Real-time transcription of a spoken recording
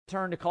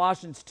turn to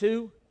Colossians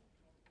 2.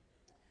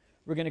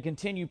 We're going to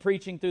continue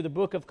preaching through the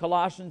book of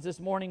Colossians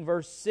this morning,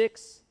 verse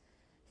 6.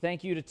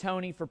 Thank you to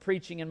Tony for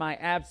preaching in my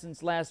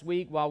absence last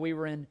week while we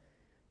were in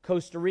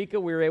Costa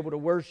Rica. We were able to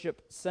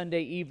worship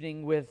Sunday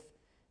evening with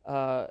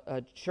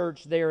a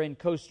church there in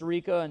Costa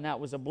Rica, and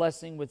that was a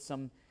blessing with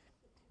some,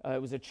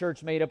 it was a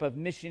church made up of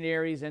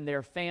missionaries and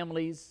their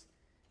families,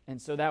 and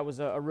so that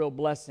was a real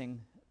blessing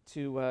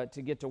to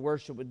get to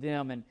worship with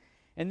them.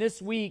 And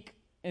this week,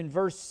 in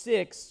verse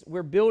 6,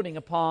 we're building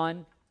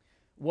upon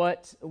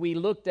what we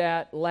looked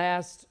at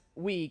last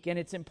week, and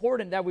it's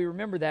important that we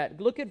remember that.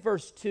 Look at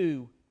verse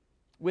 2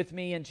 with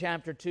me in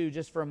chapter 2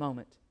 just for a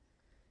moment.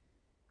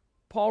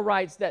 Paul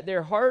writes that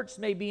their hearts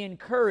may be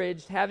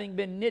encouraged, having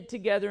been knit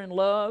together in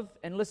love,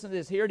 and listen to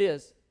this, here it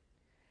is,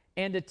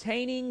 and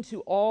attaining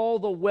to all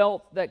the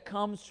wealth that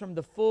comes from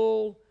the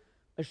full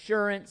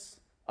assurance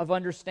of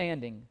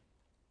understanding,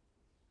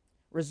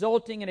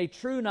 resulting in a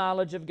true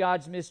knowledge of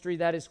God's mystery,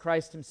 that is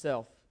Christ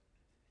Himself.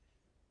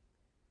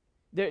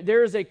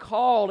 There is a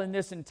call in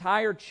this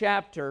entire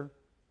chapter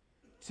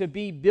to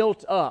be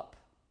built up,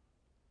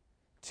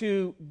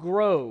 to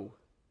grow,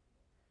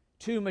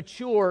 to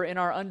mature in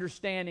our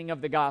understanding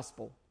of the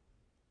gospel.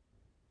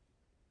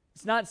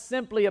 It's not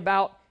simply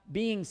about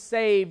being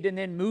saved and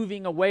then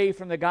moving away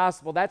from the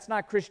gospel. That's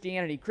not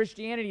Christianity.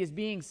 Christianity is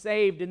being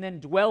saved and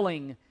then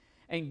dwelling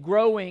and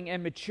growing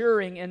and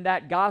maturing in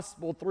that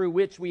gospel through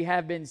which we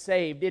have been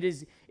saved. It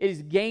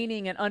is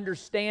gaining an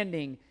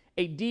understanding,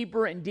 a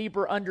deeper and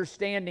deeper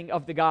understanding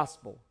of the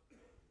gospel.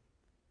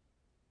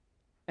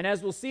 And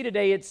as we'll see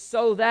today, it's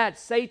so that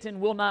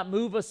Satan will not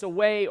move us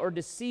away or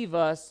deceive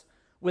us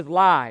with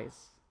lies.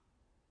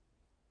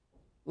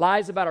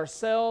 Lies about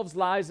ourselves,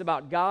 lies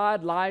about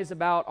God, lies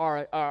about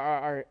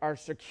our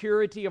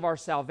security of our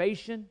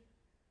salvation.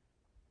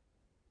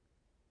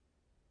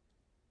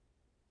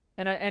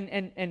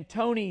 And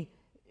Tony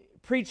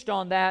preached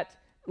on that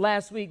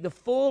last week, the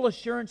full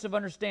assurance of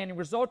understanding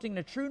resulting in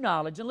a true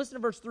knowledge. And listen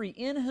to verse 3,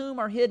 in whom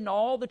are hidden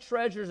all the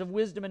treasures of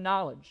wisdom and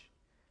knowledge.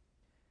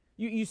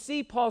 You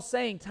see Paul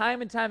saying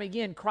time and time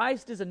again,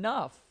 Christ is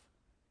enough.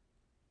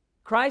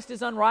 Christ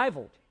is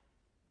unrivaled.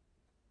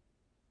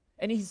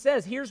 And he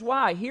says, here's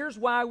why. Here's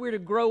why we're to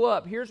grow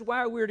up. Here's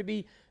why we're to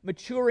be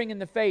maturing in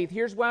the faith.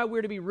 Here's why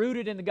we're to be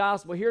rooted in the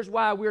gospel. Here's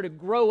why we're to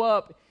grow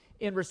up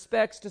in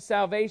respects to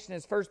salvation,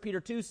 as 1 Peter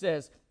 2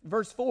 says,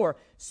 verse 4,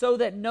 so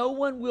that no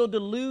one will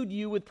delude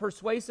you with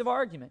persuasive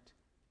argument.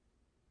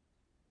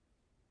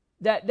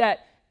 That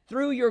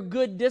through your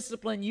good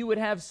discipline you would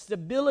have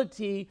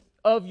stability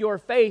of your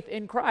faith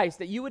in Christ,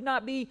 that you would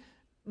not be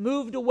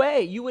moved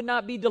away, you would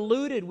not be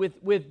deluded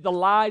with the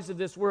lies of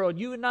this world,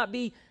 you would not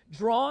be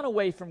drawn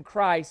away from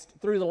Christ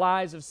through the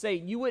lies of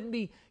Satan. You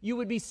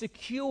would be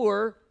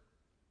secure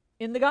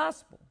in the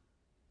gospel.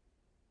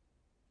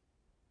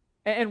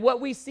 And what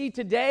we see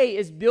today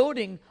is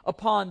building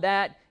upon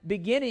that,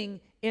 beginning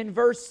in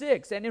verse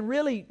 6. And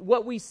really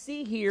what we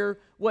see here,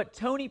 what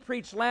Tony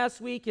preached last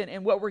week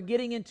and what we're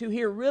getting into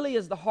here really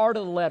is the heart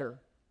of the letter.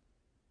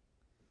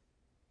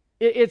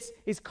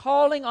 It's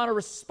calling on a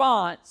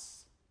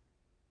response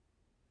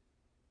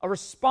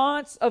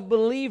of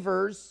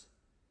believers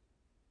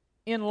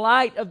in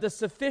light of the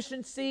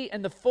sufficiency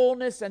and the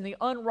fullness and the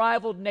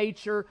unrivaled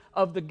nature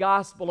of the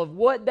gospel, of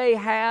what they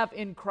have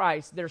in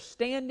Christ. They're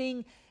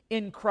standing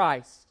in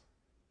Christ.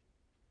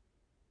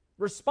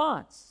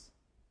 Response.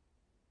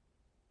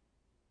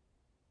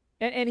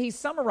 And he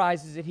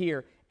summarizes it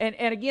here. And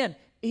again,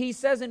 he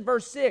says in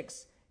verse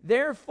 6,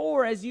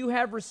 therefore, as you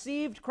have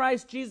received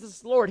Christ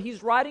Jesus Lord,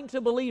 he's writing to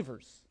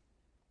believers.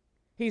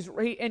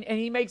 And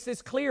he makes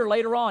this clear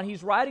later on.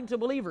 He's writing to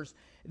believers.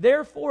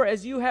 Therefore,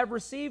 as you have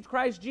received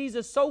Christ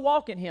Jesus, so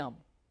walk in Him.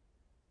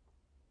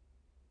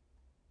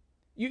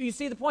 You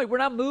see the point. We're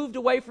not moved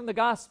away from the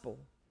gospel.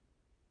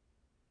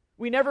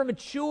 We never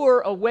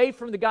mature away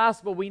from the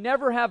gospel. We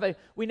never have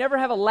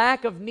a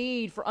lack of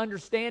need for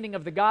understanding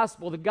of the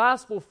gospel. The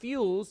gospel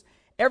fuels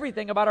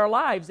everything about our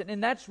lives,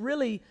 and that's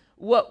really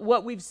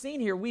what we've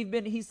seen here.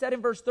 He said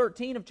in verse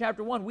 13 of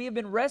chapter 1, we have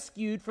been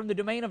rescued from the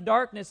domain of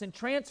darkness and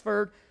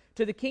transferred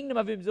to the kingdom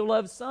of His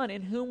beloved Son,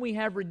 in whom we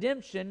have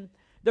redemption,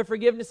 the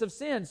forgiveness of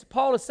sins.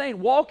 Paul is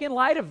saying, walk in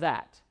light of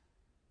that.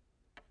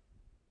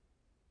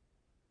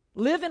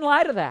 Live in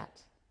light of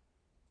that.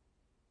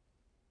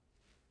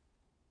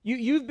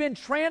 You've been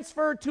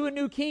transferred to a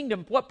new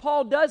kingdom. What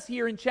Paul does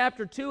here in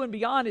chapter 2 and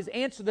beyond is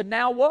answer the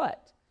now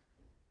what.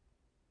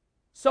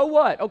 So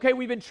what? Okay,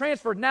 we've been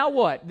transferred. Now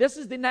what? This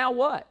is the now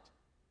what.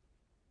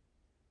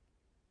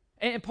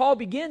 And Paul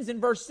begins in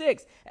verse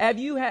 6, as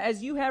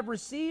you have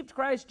received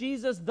Christ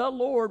Jesus the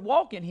Lord,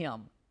 walk in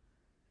Him.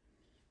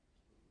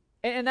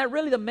 And that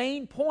really the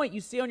main point you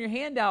see on your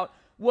handout,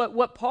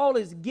 what Paul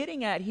is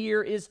getting at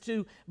here is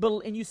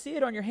and you see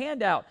it on your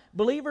handout,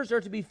 believers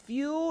are to be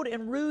fueled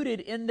and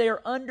rooted in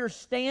their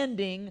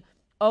understanding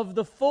of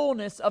the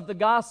fullness of the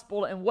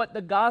gospel and what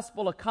the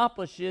gospel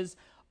accomplishes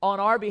on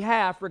our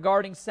behalf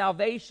regarding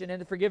salvation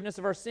and the forgiveness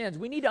of our sins.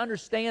 We need to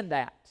understand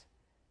that.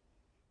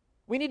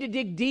 We need to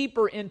dig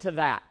deeper into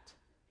that.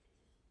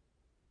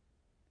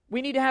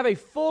 We need to have a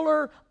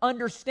fuller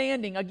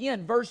understanding.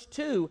 Again, verse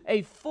 2,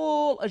 a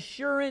full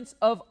assurance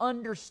of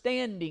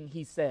understanding,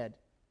 he said.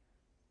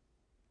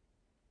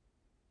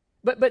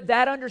 But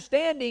that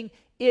understanding,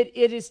 it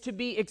is to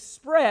be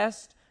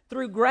expressed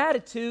through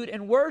gratitude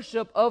and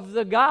worship of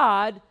the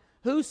God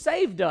who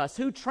saved us,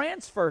 who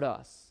transferred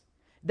us.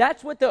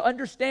 That's what the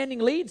understanding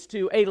leads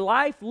to, a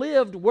life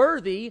lived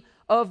worthy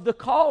of the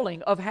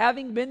calling, of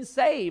having been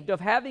saved,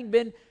 of having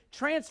been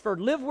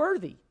transferred. Live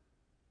worthy.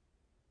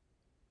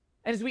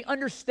 And as we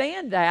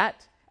understand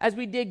that, as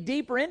we dig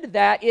deeper into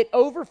that, it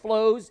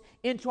overflows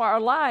into our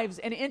lives.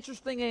 And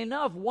interestingly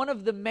enough, one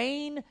of the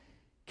main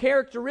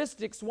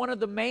characteristics, one of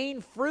the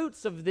main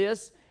fruits of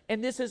this,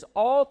 and this is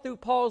all through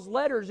Paul's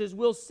letters, as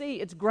we'll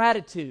see, it's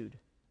gratitude.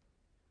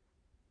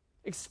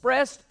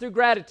 Expressed through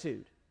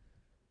gratitude.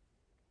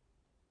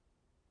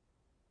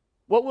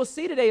 What we'll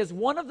see today is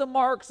one of the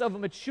marks of a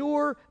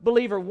mature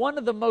believer, one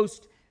of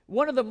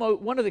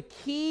the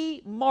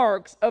key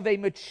marks of a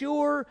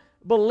mature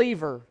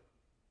believer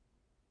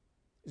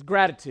is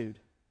gratitude.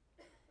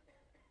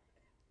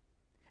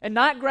 And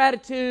not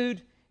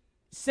gratitude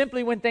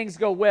simply when things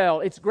go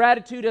well. It's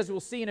gratitude, as we'll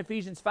see in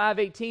Ephesians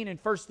 5:18 and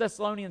 1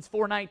 Thessalonians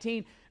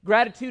 4:19,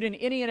 gratitude in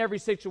any and every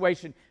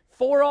situation,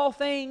 for all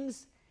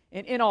things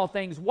and in all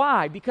things.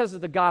 Why? Because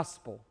of the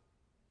gospel.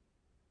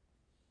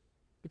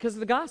 Because of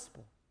the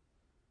gospel.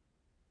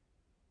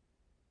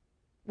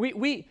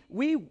 We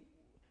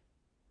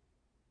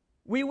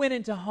went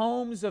into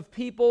homes of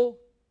people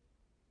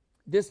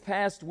this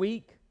past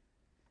week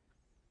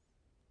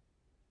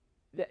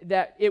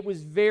that it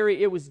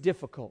was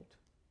difficult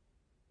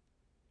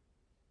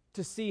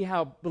to see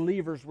how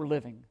believers were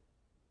living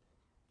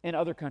in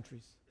other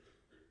countries.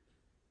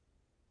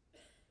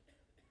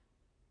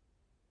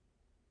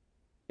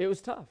 It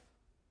was tough.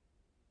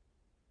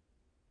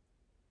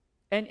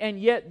 And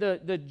yet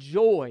the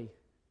joy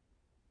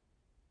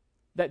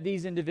that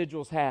these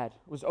individuals had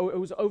was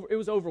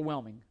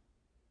overwhelming.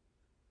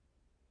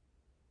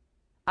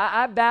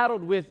 I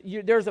battled with,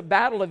 there's a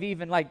battle of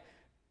even like,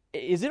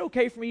 is it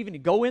okay for me even to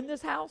go in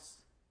this house?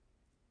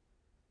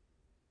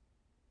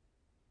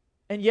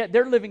 And yet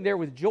they're living there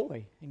with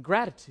joy and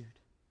gratitude.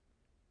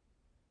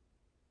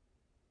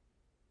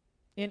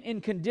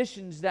 In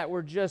conditions that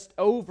were just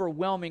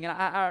overwhelming. And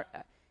I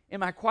in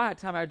my quiet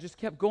time, I just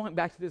kept going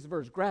back to this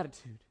verse,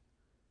 gratitude.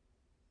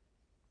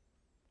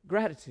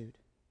 Gratitude.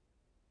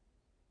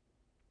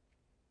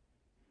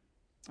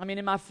 I mean,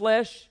 in my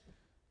flesh,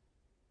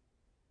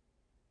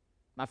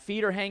 my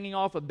feet are hanging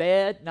off a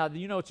bed. Now,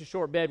 you know it's a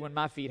short bed when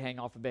my feet hang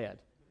off a bed.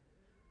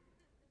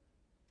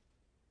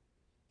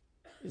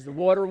 Is the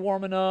water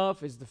warm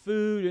enough? Is the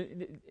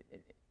food?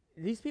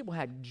 These people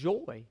had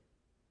joy.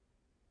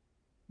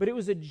 But it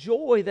was a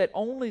joy that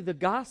only the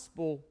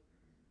gospel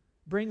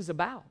brings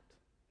about.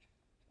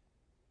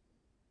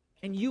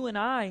 And you and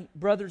I,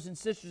 brothers and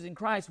sisters in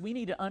Christ, we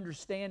need an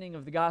understanding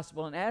of the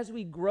gospel. And as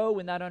we grow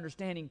in that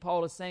understanding,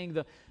 Paul is saying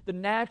the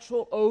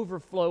natural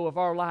overflow of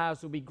our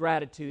lives will be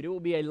gratitude. It will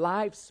be a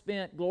life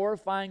spent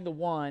glorifying the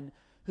one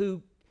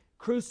who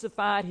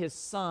crucified his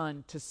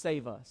Son to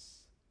save us.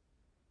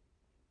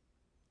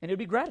 And it would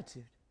be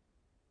gratitude.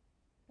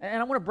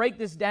 And I want to break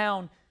this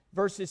down,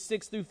 verses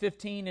 6 through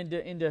 15,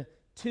 into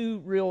two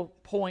real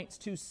points,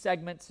 two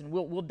segments, and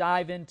we'll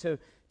dive into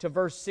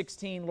verse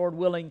 16, Lord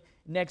willing,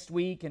 next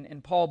week,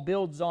 and Paul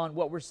builds on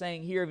what we're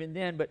saying here even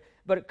then.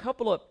 But a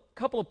couple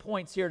of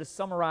points here to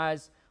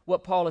summarize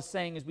what Paul is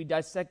saying as we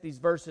dissect these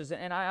verses.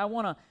 And I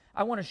want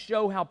to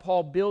show how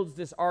Paul builds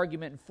this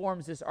argument and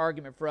forms this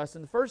argument for us.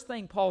 And the first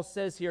thing Paul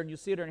says here, and you'll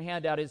see it in a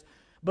handout, is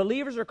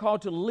believers are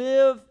called to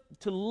live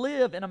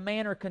in a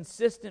manner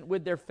consistent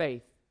with their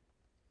faith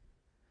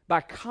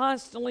by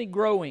constantly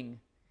growing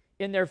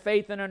in their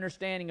faith and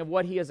understanding of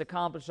what he has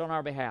accomplished on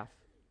our behalf.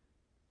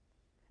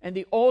 And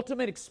the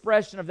ultimate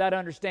expression of that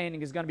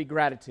understanding is going to be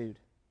gratitude.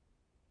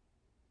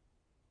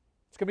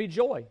 It's going to be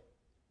joy.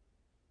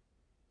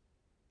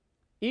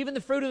 Even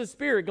the fruit of the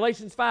Spirit,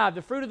 Galatians 5,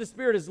 the fruit of the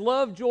Spirit is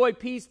love, joy,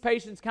 peace,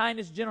 patience,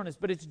 kindness, gentleness.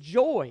 But it's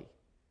joy.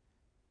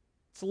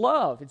 It's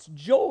love. It's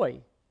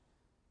joy.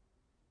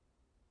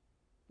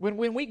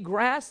 When we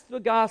grasp the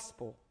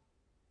gospel,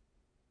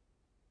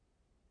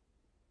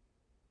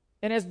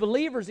 and as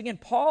believers, again,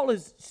 Paul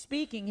is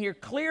speaking here,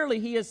 clearly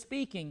he is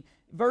speaking,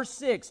 verse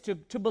 6,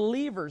 to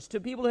believers, to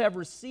people who have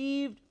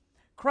received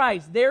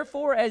Christ.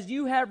 Therefore, as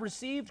you have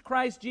received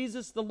Christ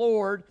Jesus the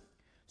Lord,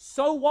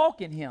 so walk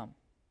in Him.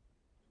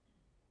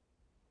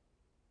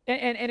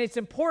 And it's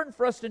important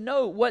for us to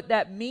know what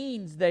that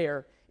means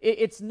there.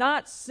 It's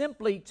not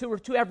simply to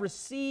have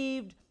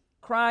received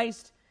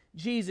Christ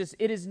Jesus.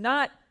 It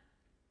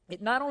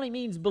not only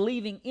means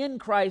believing in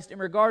Christ in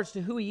regards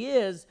to who He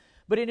is,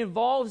 but it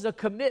involves a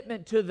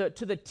commitment to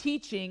the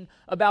teaching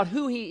about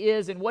who He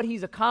is and what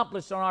He's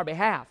accomplished on our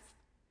behalf.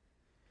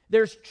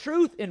 There's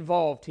truth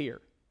involved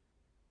here.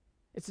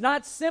 It's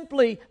not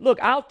simply,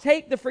 look, I'll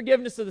take the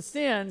forgiveness of the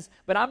sins,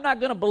 but I'm not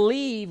going to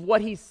believe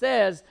what he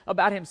says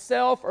about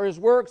himself or his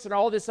works and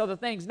all this other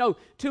things. No,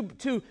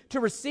 to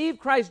receive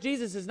Christ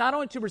Jesus is not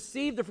only to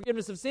receive the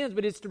forgiveness of sins,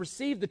 but it's to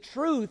receive the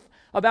truth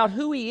about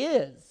who he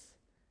is.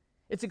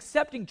 It's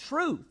accepting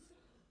truth.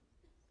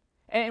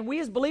 And we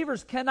as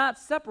believers cannot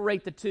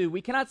separate the two.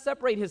 We cannot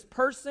separate his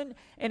person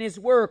and his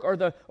work, or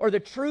the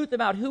truth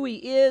about who he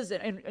is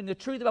and the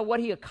truth about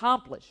what he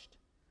accomplished.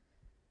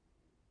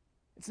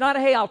 It's not,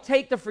 hey, I'll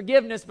take the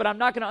forgiveness, but I'm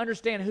not going to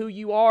understand who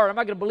you are. I'm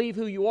not going to believe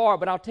who you are,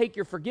 but I'll take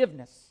your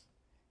forgiveness.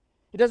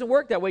 It doesn't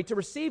work that way. To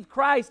receive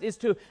Christ is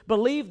to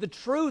believe the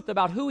truth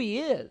about who he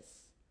is.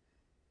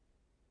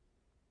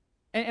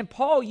 And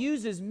Paul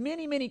uses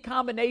many, many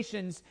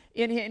combinations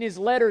in his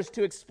letters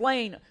to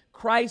explain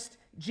Christ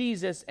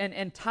Jesus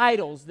and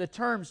titles, the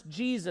terms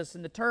Jesus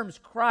and the terms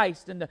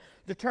Christ and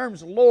the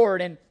terms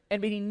Lord.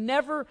 But he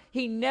never,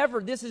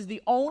 this is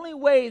the only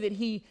way that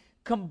he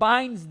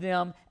combines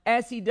them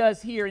as he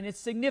does here, and it's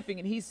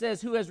significant. He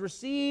says, who has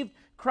received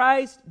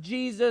Christ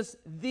Jesus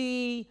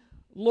the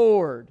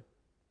Lord.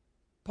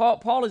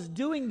 Paul is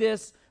doing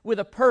this with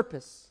a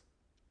purpose.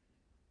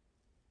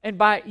 And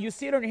you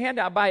see it on your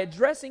handout, by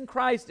addressing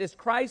Christ as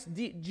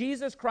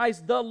Jesus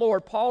Christ the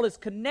Lord, Paul is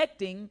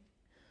connecting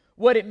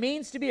what it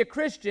means to be a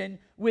Christian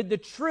with the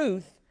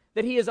truth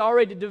that he has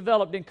already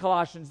developed in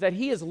Colossians, that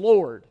he is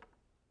Lord.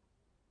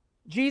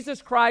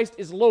 Jesus Christ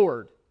is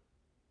Lord.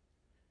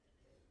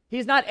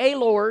 He's not a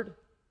Lord,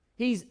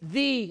 he's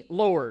the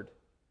Lord.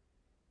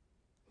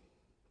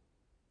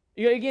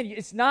 Again,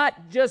 it's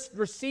not just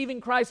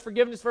receiving Christ's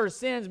forgiveness for his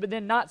sins, but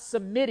then not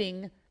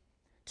submitting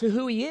to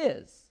who he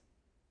is.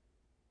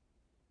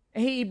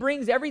 He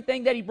brings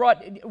everything that he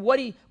brought, what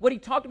he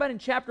talked about in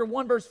chapter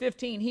 1, verse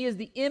 15. He is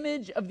the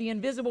image of the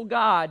invisible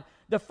God,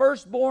 the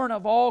firstborn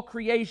of all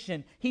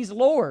creation. He's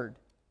Lord.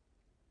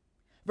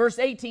 Verse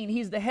 18,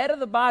 he's the head of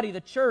the body, the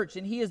church,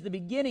 and he is the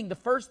beginning, the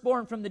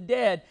firstborn from the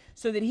dead,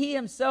 so that he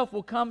himself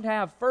will come to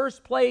have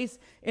first place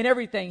in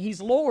everything.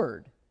 He's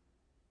Lord.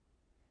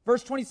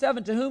 Verse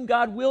 27, to whom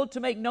God willed to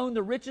make known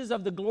the riches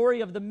of the glory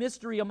of the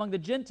mystery among the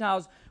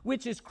Gentiles,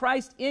 which is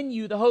Christ in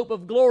you, the hope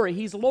of glory.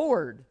 He's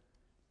Lord.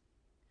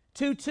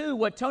 2:2,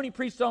 what Tony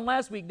preached on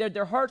last week, that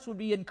their hearts would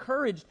be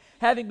encouraged,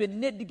 having been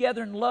knit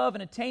together in love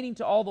and attaining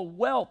to all the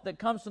wealth that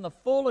comes from the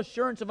full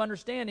assurance of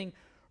understanding,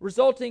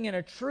 resulting in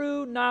a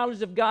true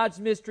knowledge of God's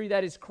mystery,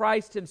 that is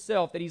Christ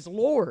himself, that he's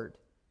Lord.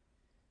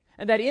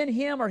 And that in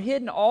him are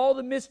hidden all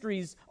the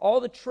mysteries, all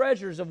the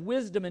treasures of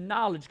wisdom and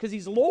knowledge, because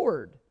he's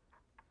Lord.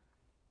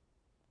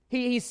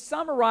 He's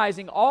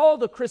summarizing all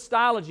the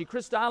Christology.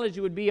 Christology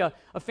would be a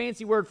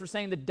fancy word for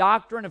saying the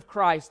doctrine of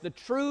Christ, the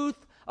truth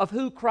of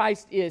who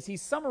Christ is.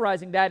 He's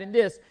summarizing that in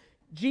this: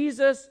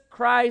 Jesus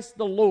Christ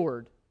the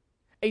Lord.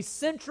 A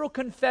central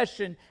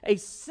confession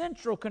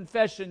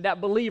that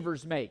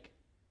believers make.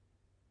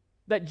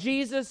 That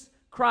Jesus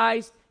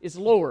Christ is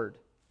Lord.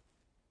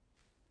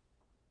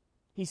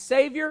 He's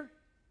Savior,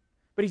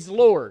 but he's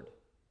Lord.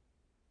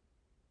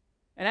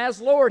 And as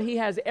Lord, he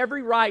has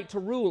every right to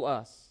rule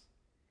us.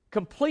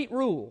 Complete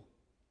rule.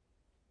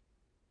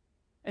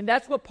 And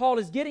that's what Paul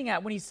is getting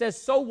at when he says,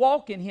 so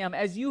walk in him.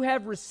 As you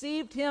have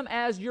received him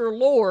as your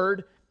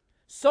Lord,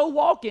 so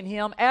walk in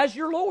him as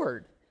your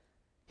Lord.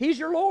 He's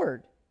your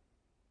Lord.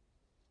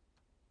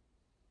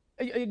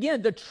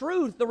 Again, the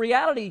truth, the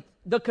reality,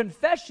 the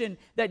confession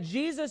that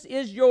Jesus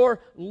is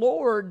your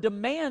Lord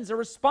demands a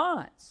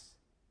response.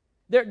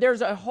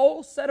 There's a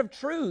whole set of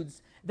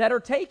truths that are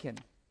taken.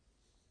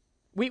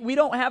 We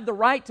don't have the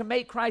right to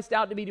make Christ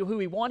out to be who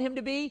we want him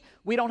to be.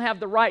 We don't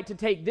have the right to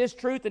take this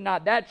truth and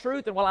not that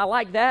truth, and well, I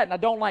like that and I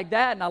don't like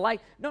that, and I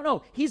like...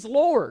 No, he's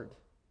Lord.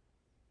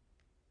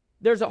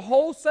 There's a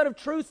whole set of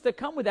truths that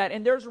come with that,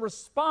 and there's a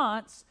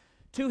response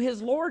to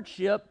his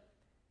lordship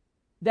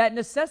that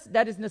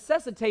is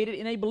necessitated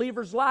in a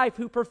believer's life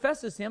who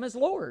professes him as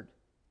Lord.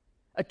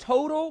 A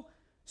total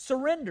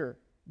surrender.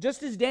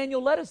 Just as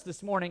Daniel led us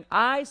this morning,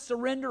 I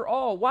surrender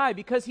all. Why?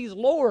 Because he's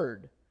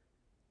Lord.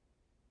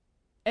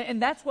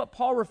 And that's what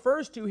Paul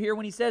refers to here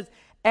when he says,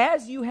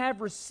 as you have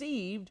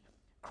received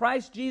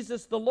Christ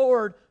Jesus the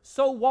Lord,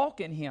 so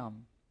walk in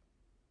him.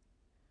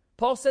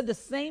 Paul said the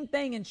same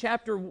thing in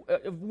chapter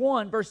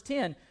 1, verse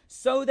 10,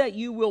 so that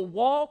you will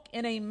walk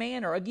in a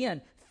manner,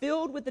 again,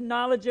 filled with the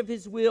knowledge of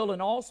his will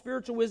and all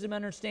spiritual wisdom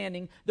and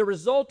understanding, the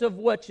result of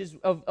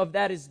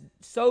that is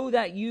so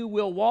that you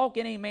will walk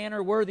in a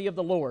manner worthy of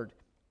the Lord.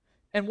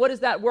 And what does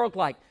that work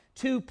like?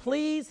 To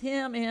please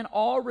him in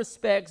all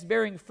respects,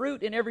 bearing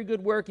fruit in every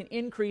good work and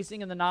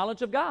increasing in the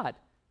knowledge of God.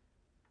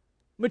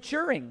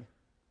 Maturing.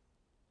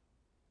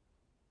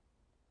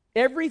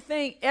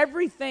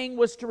 Everything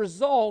was to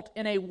result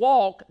in a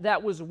walk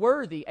that was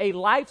worthy, a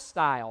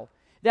lifestyle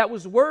that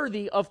was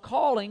worthy of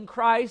calling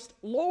Christ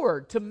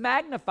Lord, to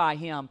magnify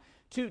him,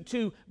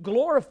 to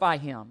glorify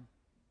him.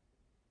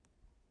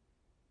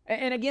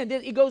 And again,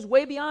 it goes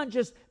way beyond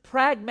just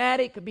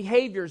pragmatic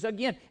behaviors.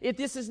 Again,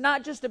 this is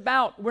not just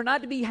about, we're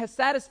not to be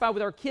satisfied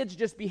with our kids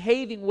just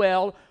behaving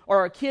well, or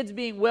our kids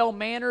being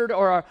well-mannered,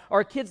 or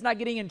our kids not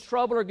getting in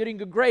trouble or getting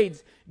good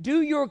grades.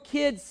 Do your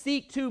kids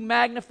seek to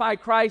magnify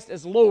Christ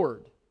as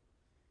Lord?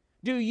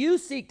 Do you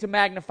seek to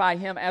magnify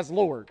Him as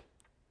Lord?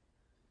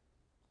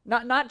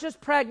 Not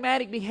just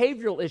pragmatic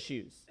behavioral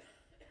issues.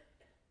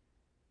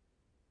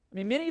 I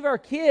mean, many of our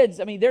kids,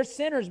 they're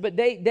sinners, but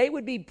they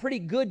would be pretty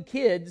good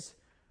kids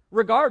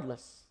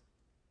regardless.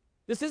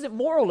 This isn't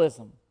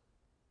moralism.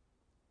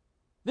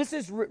 This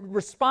is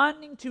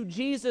responding to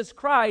Jesus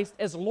Christ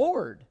as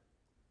Lord.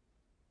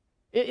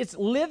 It's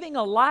living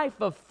a life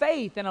of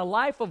faith and a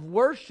life of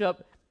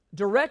worship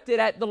directed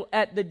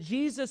at the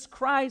Jesus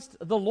Christ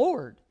the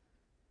Lord.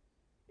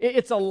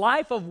 It's a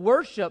life of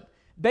worship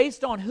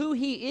based on who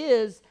He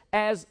is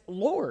as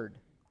Lord.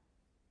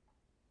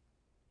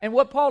 And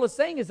what Paul is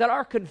saying is that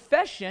our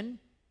confession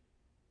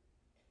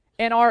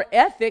and our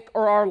ethic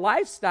or our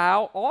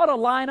lifestyle ought to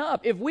line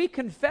up. If we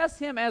confess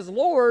Him as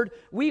Lord,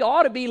 we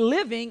ought to be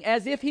living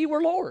as if He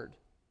were Lord.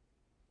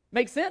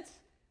 Make sense?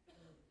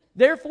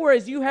 Therefore,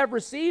 as you have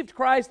received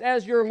Christ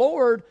as your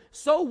Lord,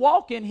 so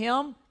walk in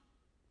Him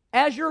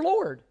as your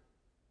Lord.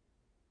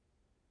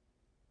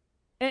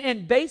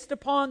 And based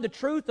upon the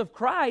truth of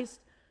Christ,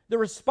 the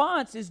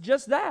response is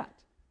just that.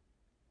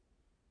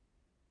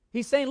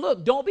 He's saying,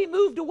 look, don't be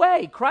moved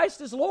away. Christ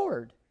is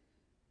Lord.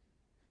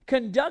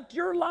 Conduct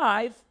your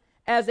life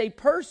as a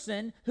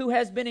person who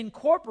has been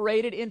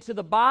incorporated into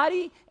the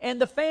body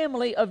and the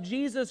family of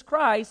Jesus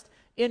Christ,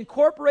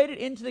 incorporated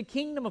into the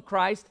kingdom of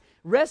Christ,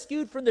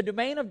 rescued from the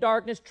domain of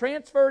darkness,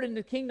 transferred into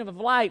the kingdom of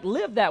light.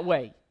 Live that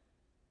way.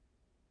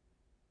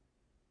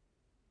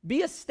 Be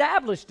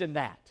established in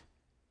that.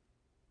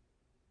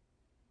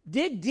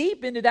 Dig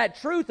deep into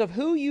that truth of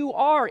who you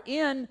are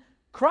in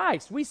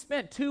Christ. We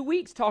spent 2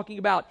 weeks talking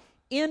about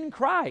in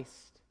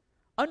Christ.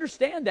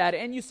 Understand that,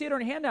 and you see it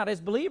on your handout.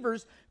 As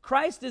believers,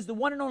 Christ is the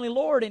one and only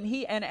Lord,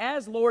 and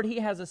as Lord, He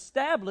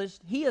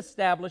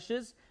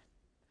establishes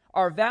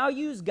our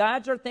values,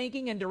 guides our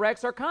thinking, and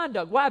directs our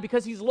conduct. Why?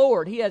 Because He's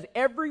Lord. He has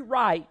every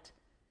right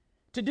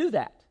to do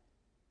that.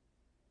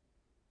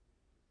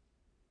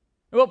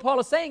 And what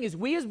Paul is saying is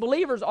we as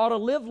believers ought to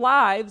live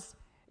lives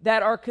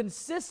that are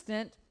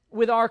consistent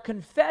with our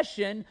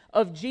confession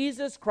of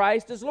Jesus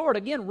Christ as Lord.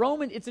 Again,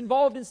 it's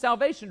involved in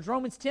salvation.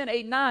 Romans 10,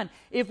 8, 9.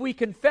 If we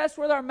confess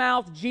with our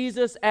mouth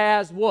Jesus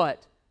as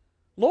what?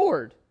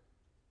 Lord.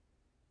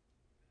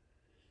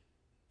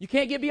 You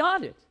can't get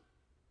beyond it.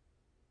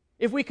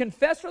 If we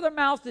confess with our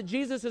mouths that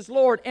Jesus is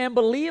Lord and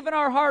believe in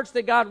our hearts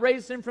that God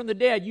raised Him from the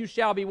dead, you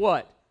shall be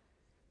what?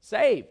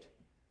 Saved.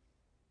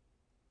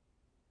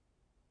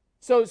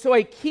 So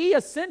a key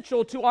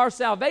essential to our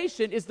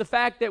salvation is the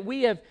fact that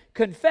we have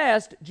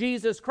confessed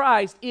Jesus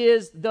Christ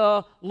is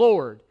the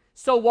Lord.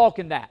 So walk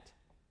in that.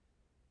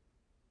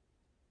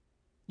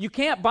 You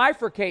can't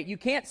bifurcate. You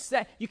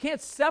can't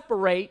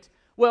separate.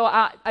 Well,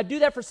 I do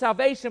that for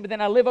salvation, but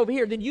then I live over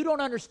here. Then you don't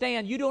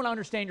understand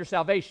your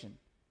salvation.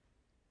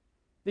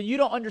 Then you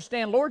don't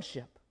understand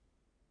lordship.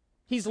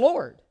 He's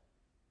Lord.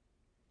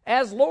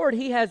 As Lord,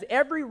 He has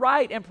every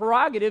right and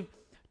prerogative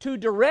to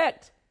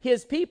direct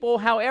His people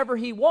however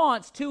He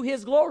wants to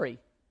His glory.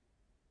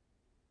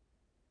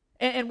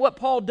 And what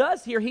Paul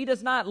does here, he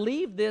does not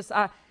leave this,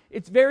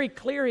 it's very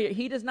clear here,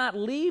 he does not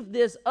leave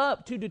this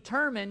up to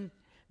determine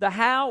the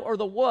how or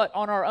the what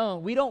on our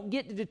own. We don't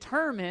get to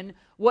determine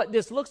what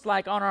this looks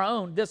like on our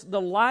own.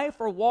 The life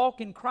or walk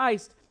in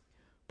Christ,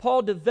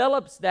 Paul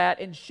develops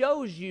that and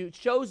shows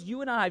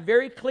you and I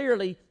very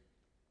clearly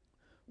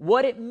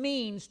what it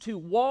means to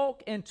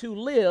walk and to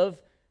live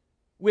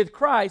with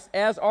Christ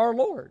as our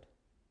Lord.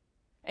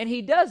 And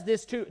He does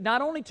this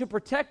not only to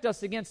protect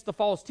us against the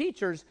false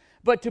teachers,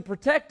 but to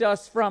protect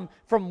us from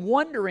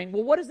wondering,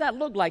 well, what does that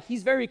look like?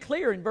 He's very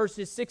clear in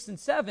verses 6 and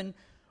 7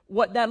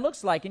 what that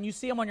looks like. And you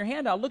see them on your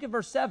handout. Look at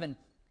verse 7.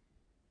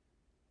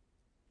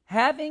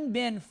 Having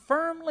been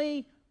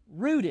firmly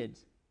rooted.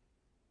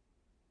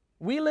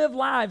 We live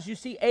lives, you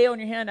see A on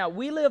your handout,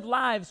 we live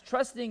lives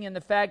trusting in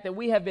the fact that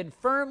we have been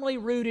firmly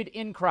rooted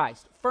in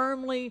Christ.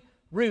 Firmly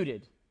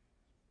rooted.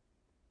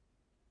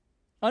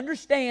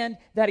 Understand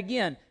that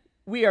again,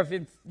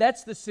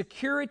 that's the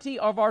security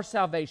of our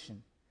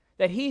salvation.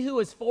 That He who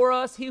is for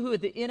us, He who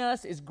is in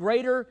us, is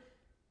greater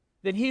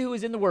than he who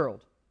is in the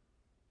world.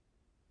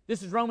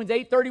 This is Romans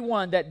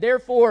 8:31, that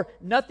therefore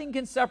nothing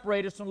can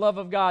separate us from the love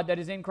of God that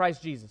is in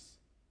Christ Jesus.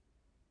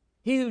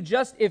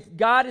 If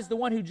God is the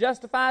one who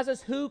justifies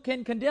us, who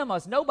can condemn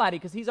us? Nobody,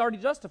 because He's already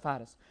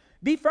justified us.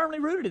 Be firmly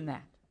rooted in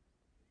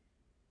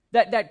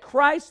that. That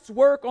Christ's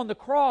work on the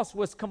cross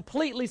was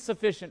completely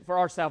sufficient for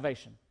our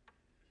salvation.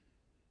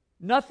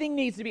 Nothing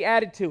needs to be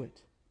added to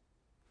it.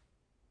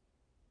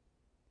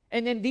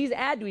 And then these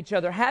add to each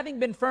other. Having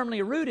been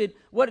firmly rooted,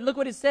 look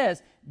what it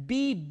says.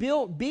 Being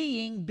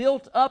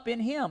built up in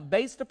Him.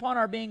 Based upon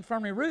our being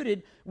firmly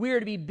rooted, we are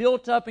to be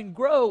built up and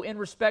grow in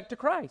respect to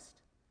Christ.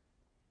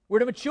 We're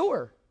to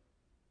mature.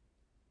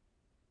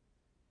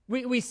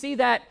 We see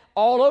that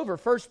all over.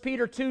 1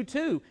 Peter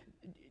 2:2.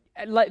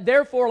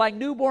 Therefore, like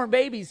newborn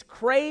babies,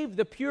 crave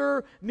the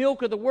pure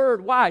milk of the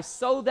word. Why?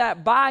 So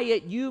that by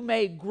it you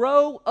may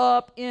grow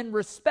up in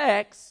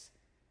respects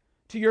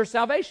to your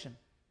salvation.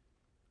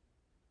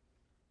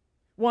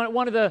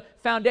 One of the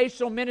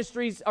foundational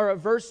ministries or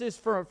verses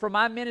for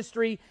my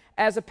ministry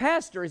as a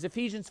pastor is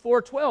Ephesians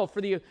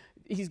 4:12.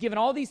 He's given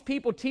all these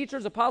people,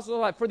 teachers,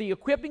 apostles, for the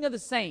equipping of the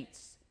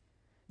saints,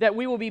 that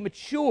we will be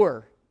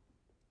mature,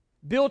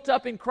 built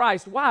up in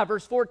Christ. Why?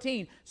 Verse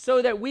 14,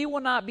 so that we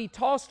will not be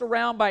tossed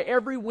around by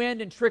every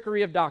wind and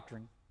trickery of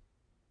doctrine.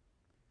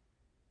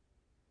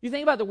 You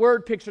think about the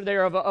word picture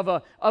there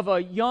of a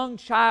young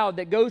child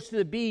that goes to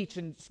the beach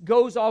and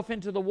goes off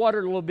into the water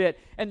a little bit,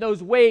 and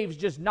those waves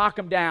just knock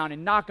them down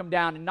and knock them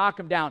down and knock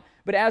them down.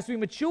 But as we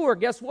mature,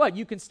 guess what?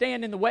 You can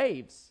stand in the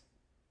waves.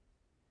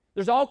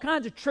 There's all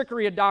kinds of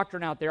trickery of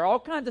doctrine out there, all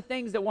kinds of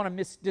things that want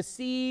to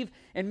deceive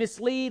and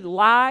mislead,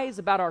 lies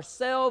about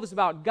ourselves,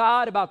 about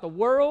God, about the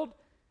world.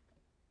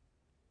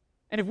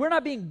 And if we're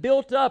not being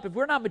built up, if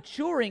we're not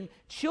maturing,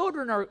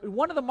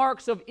 one of the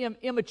marks of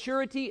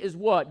immaturity is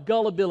what?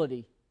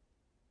 Gullibility.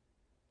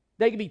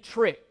 They can be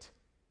tricked.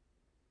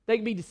 They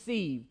can be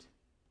deceived.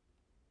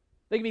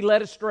 They can be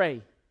led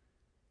astray.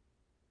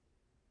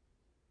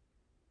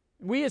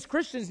 We as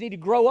Christians need to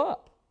grow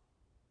up.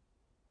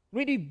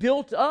 We need to be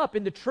built up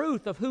in the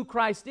truth of who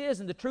Christ is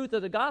and the truth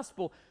of the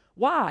gospel.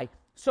 Why?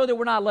 So that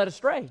we're not led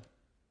astray.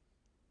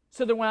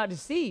 So that we're not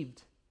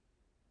deceived.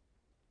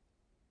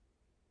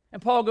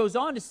 And Paul goes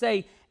on to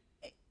say,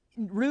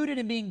 rooted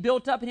in being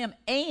built up in Him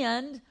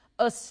and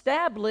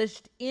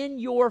established in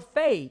your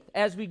faith.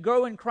 As we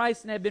grow in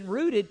Christ and have been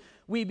rooted,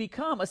 we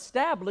become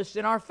established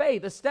in our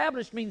faith.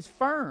 Established means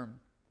firm.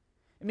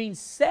 It means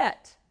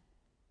set.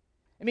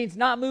 It means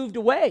not moved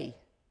away.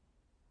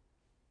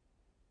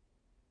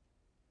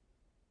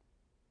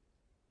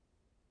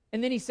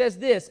 And then he says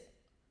this,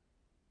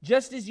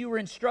 just as you were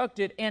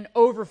instructed and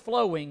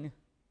overflowing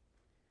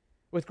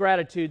with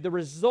gratitude. The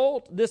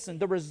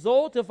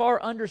result of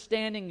our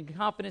understanding and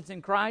confidence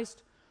in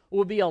Christ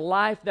will be a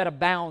life that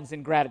abounds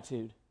in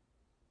gratitude.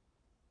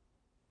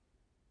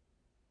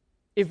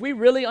 If we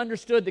really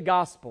understood the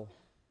gospel,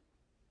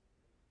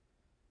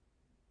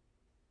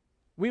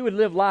 we would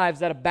live lives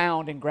that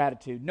abound in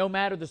gratitude, no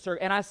matter the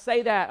circumstance. And I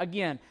say that,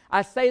 again,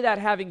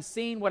 having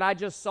seen what I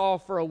just saw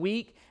for a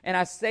week, and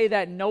I say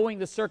that knowing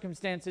the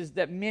circumstances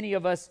that many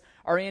of us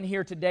are in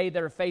here today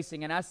that are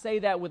facing. And I say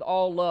that with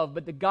all love,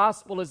 but the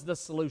gospel is the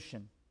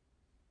solution.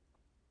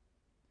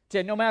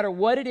 No matter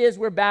what it is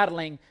we're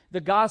battling, the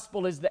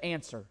gospel is the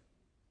answer.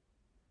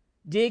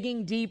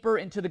 Digging deeper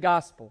into the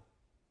gospel.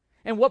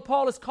 And what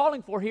Paul is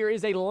calling for here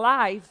is a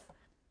life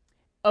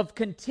of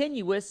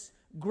continuous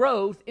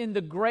growth in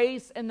the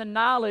grace and the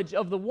knowledge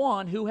of the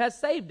one who has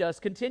saved us.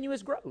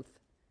 Continuous growth.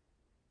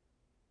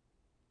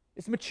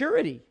 It's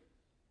maturity.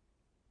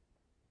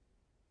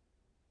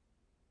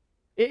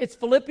 It's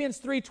Philippians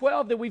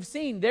 3:12 that we've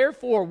seen.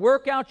 Therefore,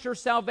 work out your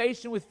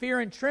salvation with fear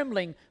and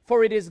trembling,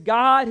 for it is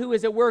God who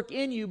is at work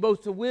in you,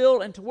 both to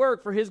will and to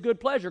work for His good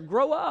pleasure.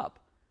 Grow up.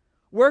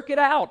 Work it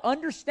out.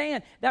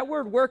 Understand. That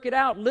word work it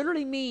out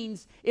literally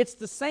means it's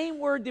the same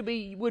word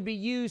that would be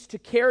used to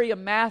carry a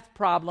math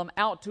problem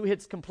out to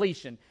its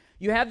completion.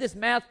 You have this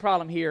math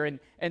problem here,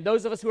 and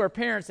those of us who are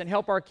parents and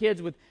help our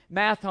kids with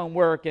math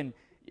homework, and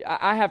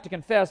I have to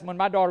confess, when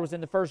my daughter was in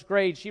the first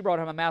grade, she brought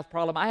home a math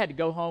problem. I had to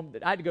go home.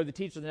 I had to go to the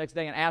teacher the next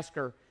day and ask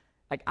her,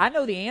 like, I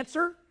know the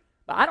answer,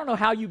 but I don't know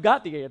how you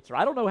got the answer.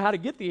 I don't know how to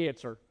get the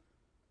answer.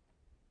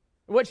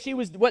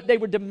 What they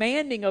were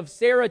demanding of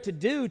Sarah to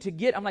do to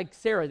get, I'm like,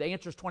 Sarah, the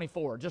answer's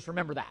 24. Just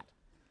remember that.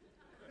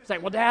 It's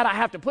like, well, Dad, I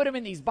have to put them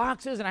in these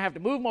boxes and I have to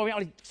move them over. I'm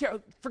like, Sarah,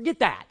 forget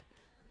that.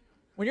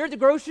 When you're at the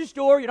grocery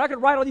store, you're not going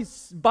to write all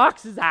these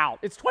boxes out.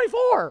 It's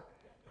 24.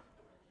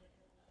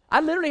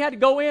 I literally had to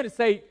go in and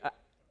say,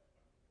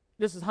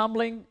 this is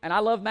humbling, and I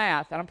love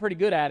math, and I'm pretty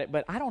good at it,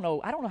 but I don't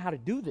know how to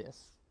do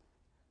this.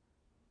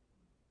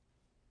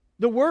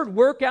 The word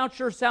work out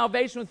your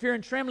salvation with fear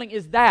and trembling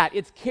is that.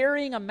 It's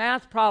carrying a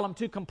math problem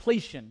to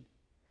completion.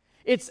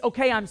 It's,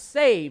 okay, I'm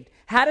saved.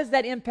 How does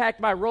that impact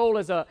my role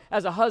as a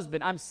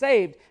husband? I'm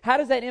saved. How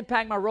does that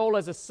impact my role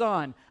as a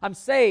son? I'm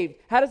saved.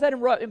 How does that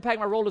impact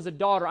my role as a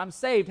daughter? I'm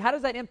saved. How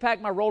does that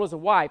impact my role as a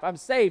wife? I'm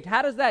saved.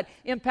 How does that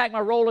impact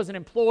my role as an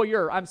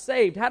employer? I'm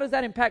saved. How does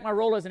that impact my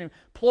role as an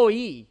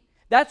employee?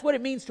 That's what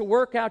it means to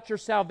work out your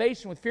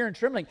salvation with fear and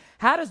trembling.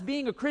 How does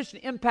being a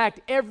Christian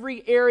impact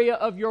every area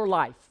of your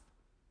life?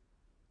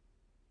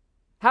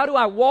 How do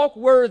I walk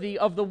worthy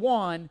of the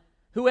one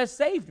who has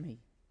saved me?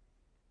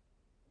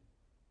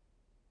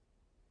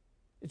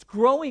 It's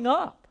growing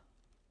up.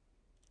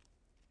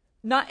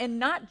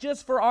 Not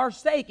just for our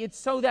sake. It's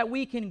so that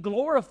we can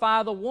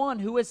glorify the one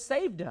who has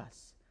saved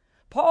us.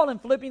 Paul in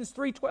Philippians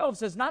 3:12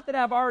 says, not that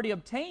I've already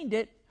obtained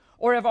it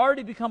or have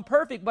already become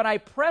perfect, but I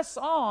press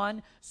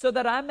on so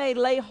that I may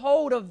lay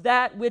hold of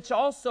that which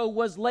also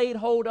was laid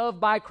hold of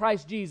by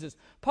Christ Jesus.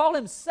 Paul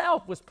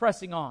himself was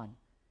pressing on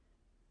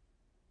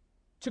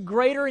to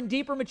greater and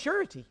deeper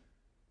maturity.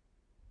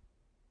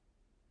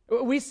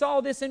 We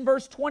saw this in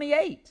verse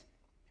 28.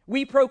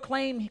 We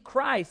proclaim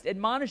Christ,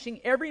 admonishing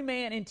every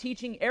man and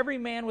teaching every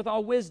man with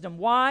all wisdom.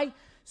 Why?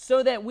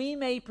 So that we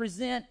may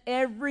present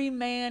every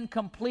man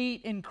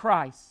complete in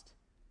Christ.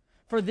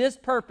 For this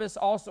purpose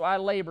also I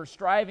labor,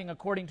 striving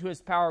according to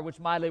His power which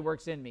mightily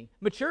works in me.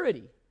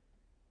 Maturity.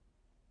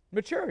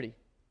 Maturity.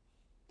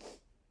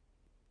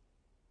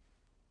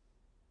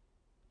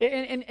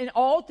 And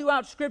all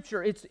throughout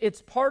Scripture,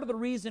 it's part of the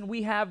reason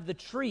we have the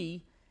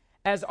tree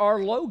as our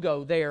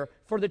logo there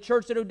for the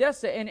church at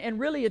Odessa. And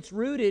really it's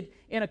rooted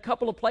in a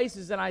couple of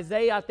places. In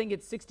Isaiah, I think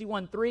it's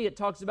 61:3, it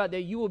talks about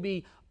that you will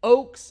be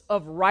oaks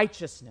of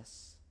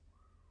righteousness.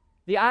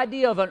 The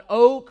idea of an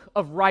oak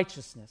of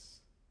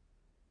righteousness.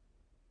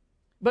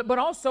 But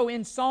also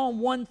in Psalm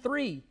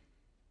 1:3,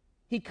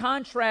 he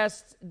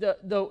contrasts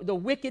the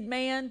wicked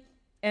man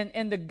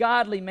and the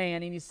godly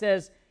man. And he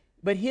says,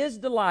 but his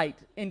delight,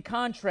 in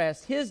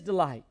contrast, his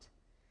delight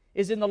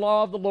is in the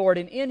law of the Lord,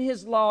 and in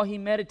His law he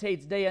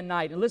meditates day and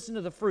night. And listen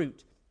to the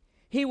fruit.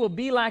 He will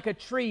be like a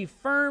tree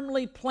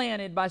firmly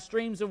planted by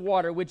streams of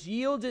water, which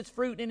yields its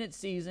fruit in its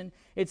season.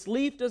 Its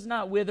leaf does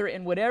not wither,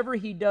 and whatever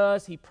he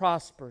does, he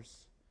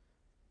prospers.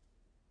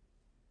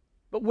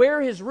 But where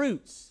are his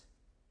roots?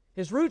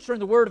 His roots are in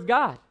the Word of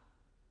God.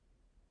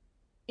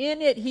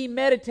 In it he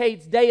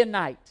meditates day and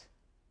night.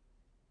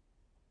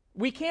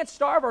 We can't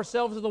starve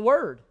ourselves of the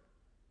Word.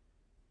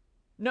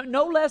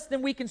 No less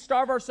than we can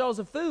starve ourselves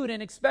of food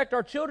and expect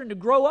our children to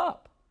grow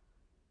up.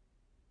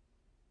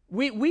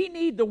 We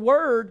need the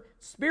Word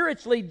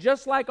spiritually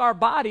just like our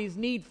bodies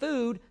need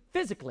food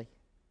physically.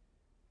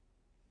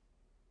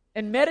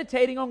 And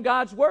meditating on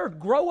God's Word.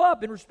 Grow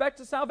up in respect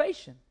to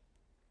salvation.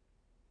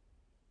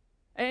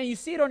 And you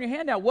see it on your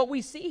handout. What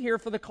we see here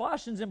for the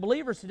Colossians and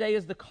believers today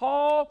is the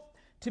call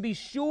to be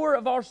sure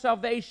of our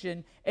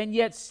salvation and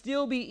yet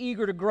still be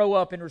eager to grow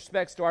up in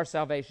respects to our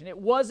salvation. It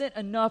wasn't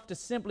enough to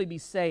simply be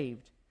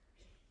saved.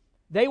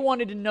 They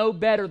wanted to know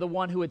better the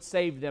one who had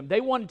saved them.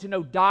 They wanted to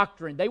know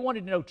doctrine. They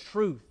wanted to know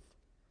truth.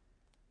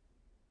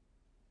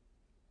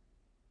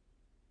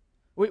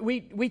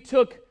 We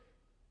took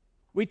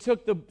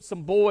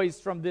some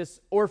boys from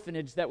this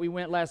orphanage that we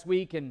went last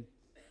week, and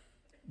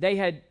they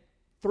had,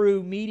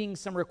 through meeting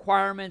some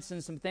requirements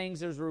and some things,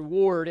 there's a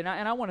reward. And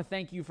I want to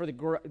thank you for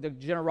the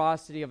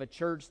generosity of a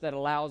church that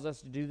allows us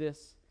to do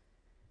this.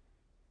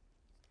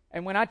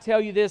 And when I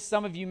tell you this,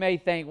 some of you may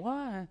think,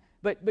 why?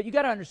 But you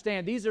got to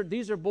understand, these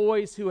are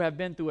boys who have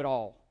been through it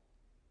all.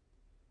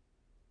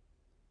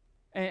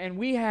 And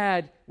we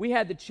had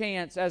the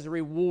chance as a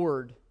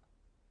reward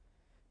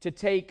to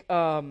take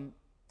them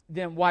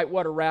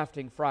whitewater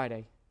rafting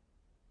Friday.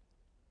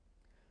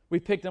 We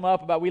picked them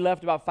up we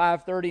left about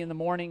 5:30 in the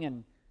morning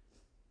and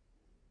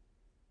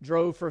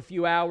drove for a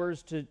few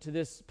hours to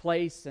this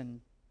place,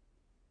 and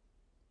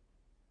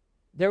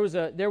there was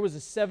a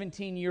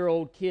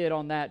 17-year-old kid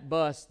on that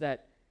bus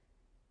that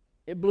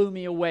it blew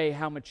me away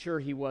how mature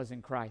he was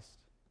in Christ.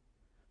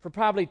 For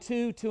probably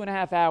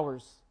 2.5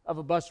 hours of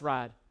a bus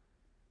ride,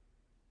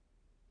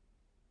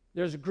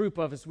 there's a group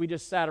of us, we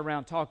just sat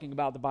around talking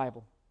about the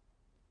Bible,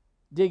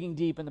 digging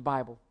deep in the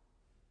Bible.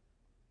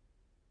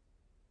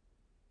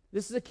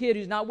 This is a kid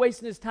who's not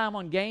wasting his time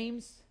on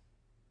games.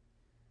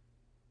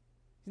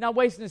 He's not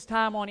wasting his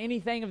time on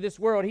anything of this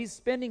world. He's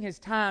spending his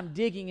time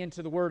digging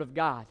into the Word of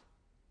God.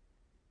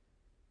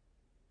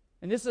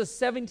 And this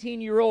is a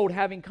 17-year-old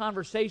having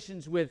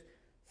conversations with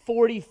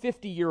 40,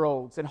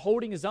 50-year-olds and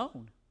holding his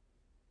own.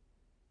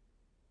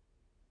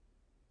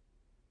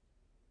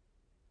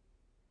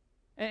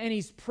 And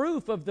he's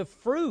proof of the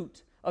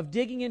fruit of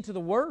digging into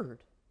the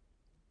Word.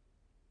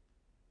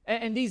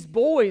 And these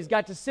boys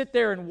got to sit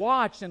there and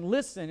watch and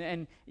listen.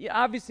 And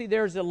obviously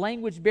there's a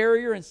language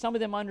barrier, and some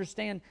of them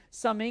understand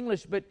some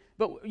English. But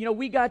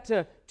we got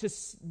to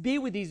be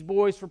with these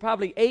boys for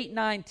probably 8,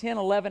 9, 10,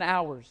 11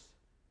 hours.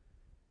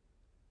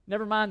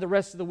 Never mind the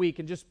rest of the week,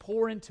 and just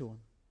pour into them.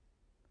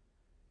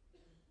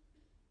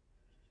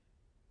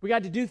 We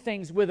got to do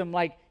things with them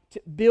like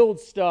to build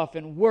stuff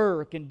and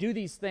work and do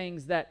these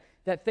things that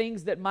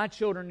things that my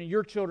children and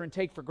your children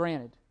take for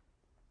granted.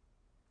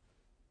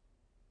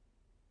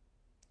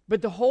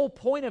 But the whole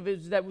point of it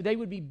is that they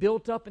would be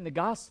built up in the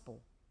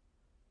gospel.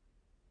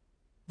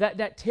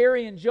 That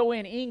Terry and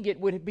Joanne Inget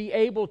would be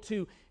able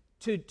to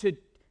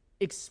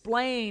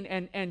explain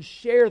and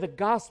share the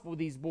gospel with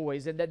these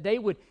boys, and that they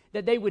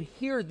would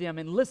hear them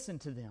and listen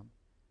to them.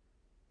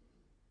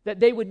 That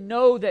they would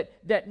know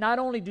that not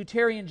only do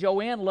Terry and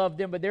Joanne love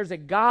them, but there's a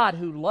God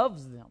who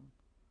loves them.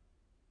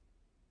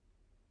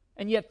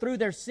 And yet through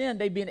their sin,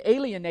 they've been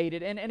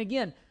alienated. And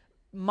again,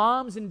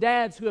 moms and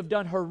dads who have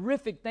done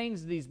horrific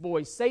things to these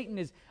boys. Satan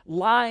is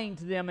lying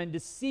to them and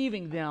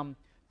deceiving them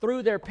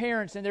through their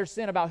parents and their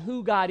sin about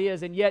who God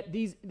is, and yet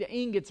the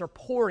ingots are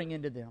pouring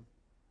into them.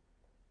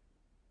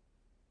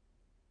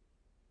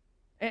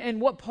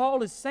 And what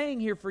Paul is saying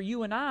here for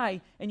you and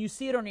I, and you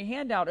see it on your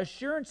handout,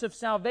 assurance of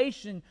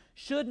salvation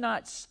should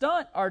not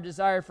stunt our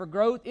desire for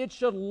growth. It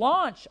should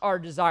launch our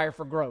desire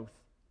for growth.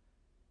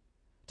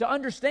 To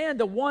understand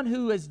the one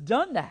who has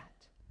done that.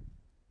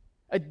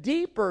 A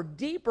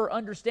deeper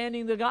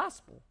understanding of the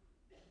gospel.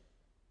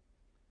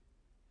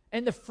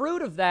 And the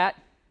fruit of that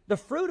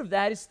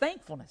is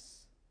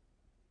thankfulness.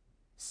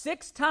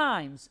 6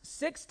 times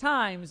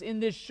in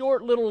this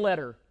short little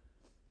letter,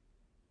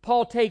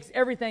 Paul takes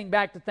everything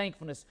back to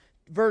thankfulness.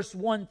 Verse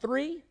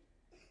 1:3,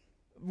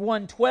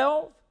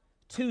 1:12,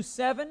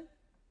 2:7,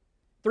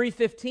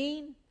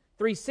 3:15,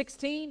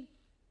 3:16,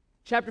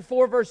 chapter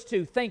 4, verse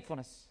 2,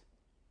 thankfulness.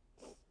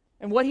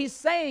 And what he's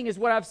saying is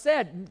what I've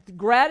said.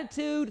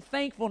 Gratitude,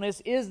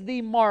 thankfulness is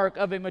the mark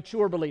of a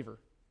mature believer.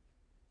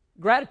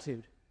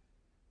 Gratitude,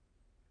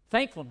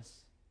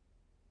 thankfulness,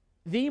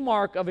 the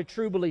mark of a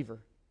true believer.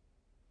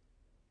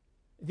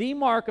 The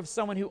mark of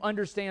someone who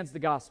understands the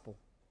gospel.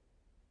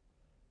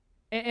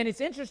 And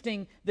it's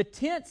interesting, the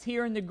tense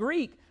here in the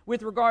Greek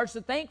with regards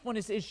to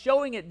thankfulness is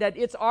showing it that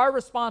it's our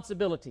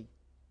responsibility.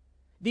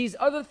 These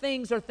other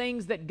things are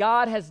things that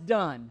God has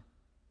done.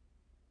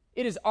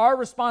 It is our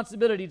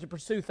responsibility to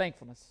pursue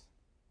thankfulness,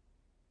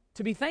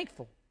 to be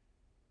thankful.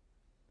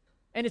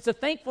 And it's a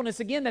thankfulness,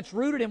 again, that's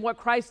rooted in what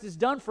Christ has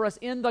done for us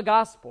in the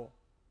gospel.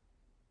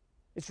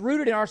 It's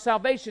rooted in our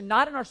salvation,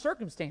 not in our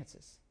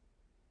circumstances.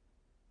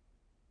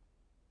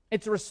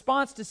 It's a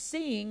response to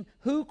seeing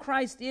who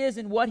Christ is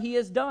and what He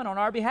has done on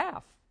our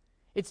behalf.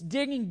 It's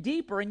digging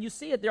deeper, and you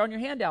see it there on your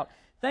handout.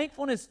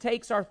 Thankfulness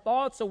takes our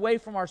thoughts away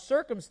from our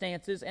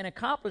circumstances and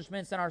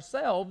accomplishments in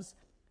ourselves,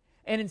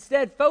 and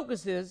instead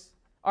focuses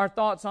our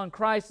thoughts on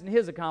Christ and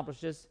His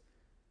accomplishments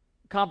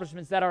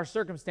that our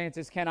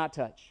circumstances cannot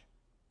touch.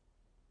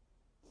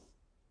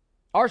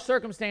 Our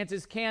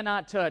circumstances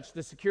cannot touch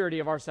the security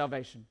of our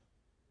salvation.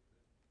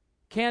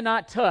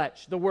 Cannot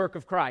touch the work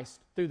of Christ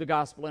through the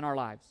gospel in our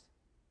lives.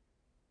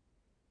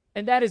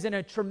 And that is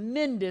a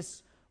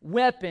tremendous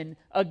weapon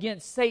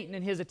against Satan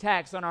and his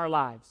attacks on our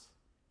lives.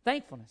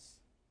 Thankfulness.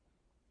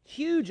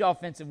 Huge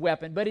offensive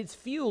weapon, but it's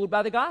fueled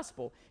by the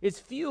gospel. It's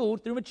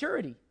fueled through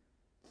maturity.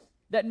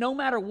 That no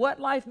matter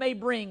what life may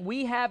bring,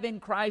 we have in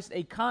Christ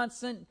a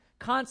constant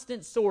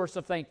source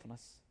of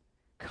thankfulness.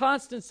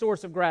 Constant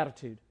source of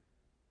gratitude.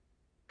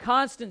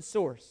 Constant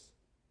source.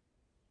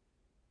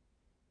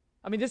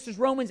 I mean, this is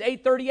Romans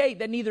 8:38,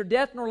 that neither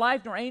death nor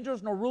life, nor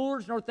angels, nor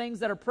rulers, nor things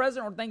that are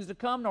present, nor things to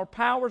come, nor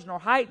powers, nor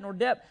height, nor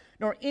depth,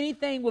 nor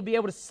anything will be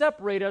able to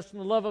separate us from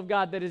the love of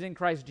God that is in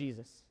Christ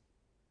Jesus.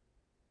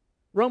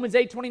 Romans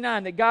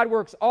 8:29, that God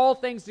works all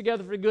things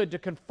together for good to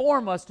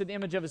conform us to the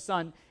image of His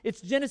Son. It's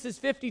Genesis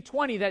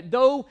 50:20, that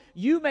though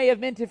you may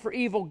have meant it for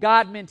evil,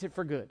 God meant it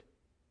for good.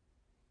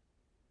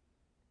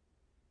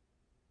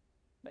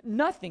 But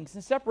nothing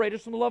can separate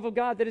us from the love of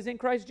God that is in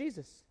Christ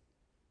Jesus.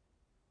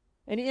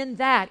 And in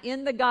that,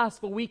 in the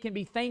gospel, we can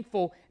be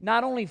thankful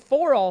not only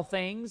for all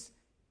things,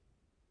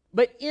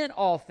 but in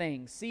all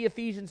things. See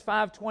Ephesians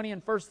 5:20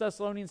 and 1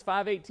 Thessalonians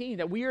 5:18,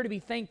 that we are to be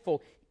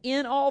thankful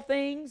in all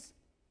things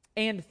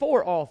and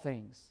for all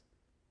things.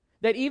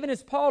 That even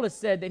as Paul has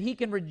said, that he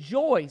can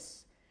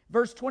rejoice,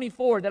 verse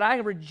 24, that I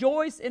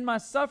rejoice in my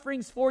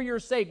sufferings for your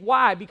sake.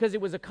 Why? Because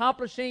it was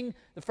accomplishing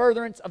the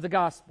furtherance of the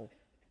gospel.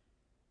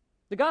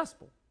 The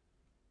gospel.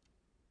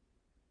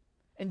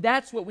 And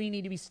that's what we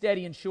need to be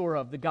steady and sure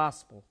of, the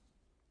gospel.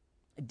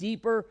 A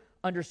deeper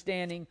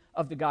understanding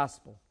of the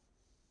gospel.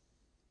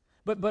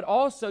 But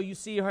also, you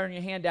see here in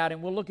your handout,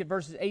 and we'll look at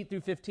verses 8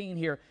 through 15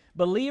 here.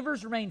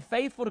 Believers remain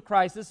faithful to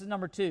Christ, this is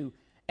number 2,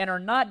 and are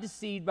not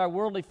deceived by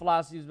worldly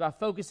philosophies by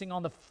focusing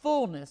on the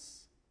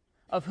fullness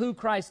of who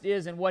Christ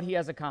is and what He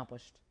has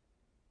accomplished.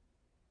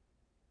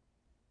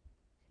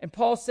 And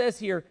Paul says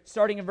here,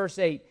 starting in verse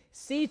 8,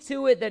 see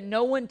to it that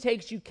no one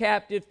takes you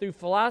captive through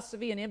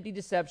philosophy and empty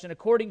deception,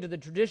 according to the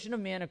tradition of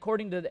men,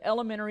 according to the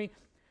elementary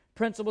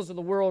principles of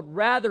the world,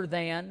 rather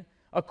than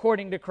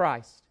according to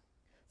Christ.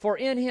 For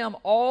in Him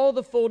all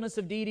the fullness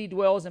of deity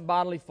dwells in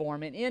bodily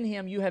form, and in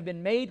Him you have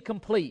been made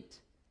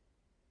complete.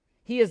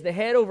 He is the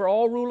head over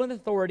all rule and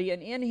authority,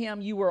 and in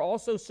Him you were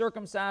also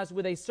circumcised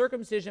with a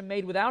circumcision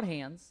made without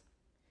hands,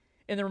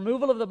 in the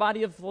removal of the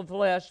body of the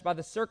flesh by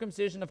the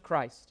circumcision of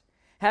Christ,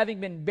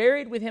 having been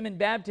buried with Him in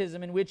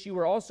baptism, in which you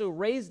were also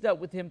raised up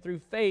with Him through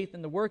faith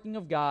in the working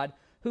of God,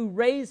 who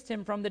raised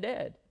Him from the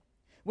dead.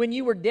 When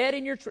you were dead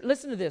in your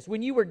listen to this,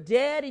 when you were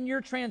dead in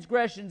your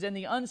transgressions and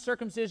the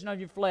uncircumcision of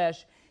your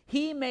flesh,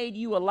 He made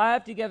you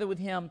alive together with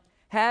Him,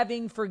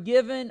 having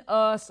forgiven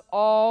us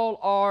all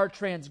our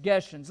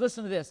transgressions.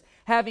 Listen to this.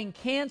 Having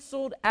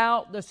canceled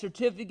out the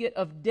certificate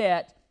of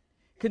debt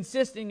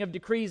consisting of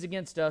decrees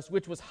against us,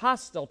 which was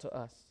hostile to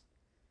us.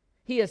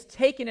 He has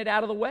taken it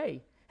out of the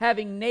way,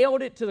 having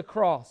nailed it to the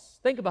cross.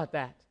 Think about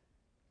that.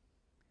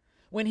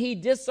 When He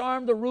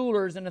disarmed the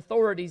rulers and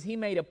authorities, He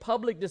made a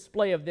public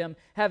display of them,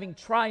 having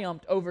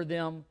triumphed over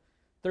them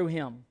through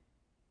Him.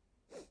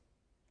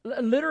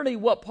 Literally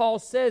what Paul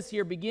says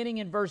here, beginning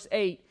in verse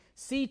 8,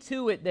 see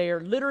to it there,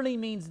 literally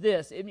means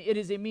this. It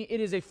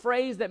is a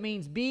phrase that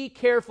means be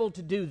careful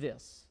to do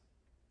this.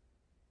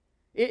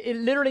 It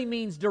literally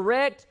means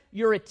direct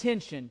your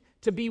attention,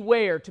 to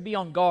beware, to be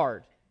on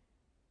guard.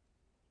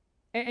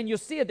 And you'll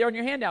see it there on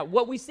your handout.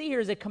 What we see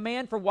here is a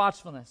command for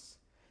watchfulness.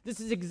 This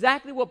is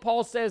exactly what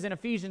Paul says in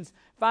Ephesians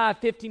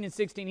 5:15 and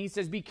 16. He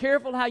says, "Be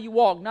careful how you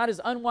walk, not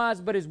as unwise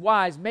but as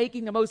wise,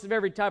 making the most of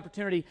every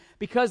opportunity,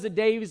 because the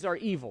days are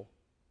evil."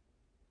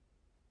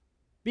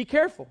 Be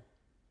careful.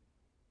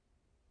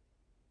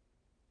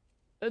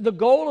 The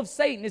goal of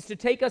Satan is to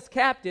take us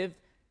captive.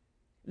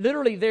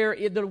 Literally,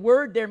 the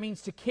word there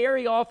means to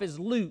carry off as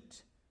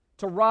loot,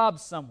 to rob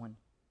someone.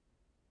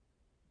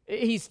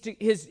 His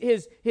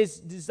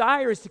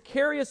desire is to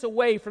carry us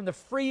away from the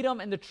freedom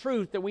and the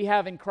truth that we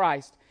have in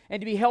Christ, and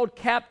to be held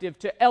captive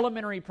to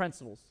elementary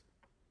principles,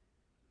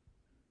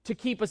 to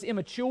keep us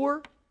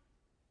immature,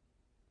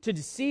 to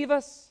deceive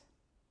us.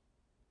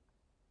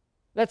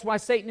 That's why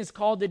Satan is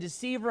called the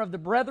deceiver of the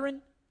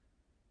brethren.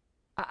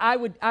 I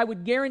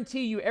would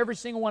guarantee you every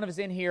single one of us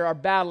in here are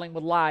battling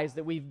with lies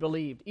that we've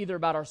believed, either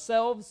about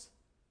ourselves,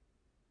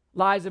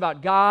 lies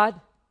about God,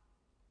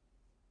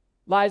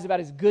 lies about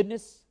His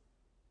goodness.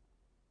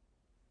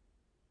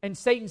 And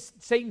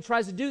Satan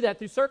tries to do that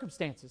through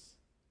circumstances,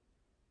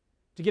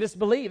 to get us to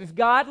believe. If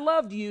God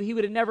loved you, He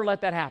would have never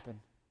let that happen.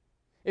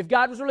 If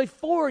God was really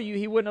for you,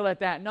 He wouldn't have let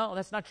that. No,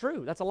 that's not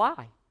true. That's a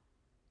lie.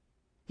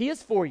 He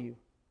is for you.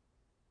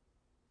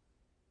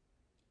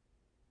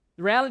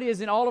 The reality is,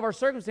 in all of our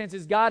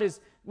circumstances, God is,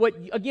 what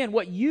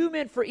you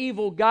meant for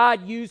evil,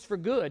 God used for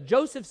good.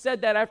 Joseph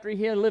said that after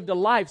he had lived a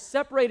life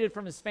separated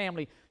from his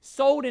family,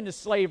 sold into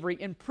slavery,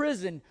 in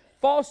prison,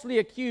 falsely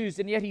accused,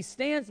 and yet he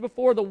stands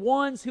before the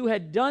ones who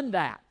had done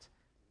that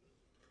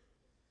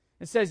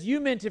and says, "You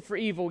meant it for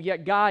evil,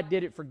 yet God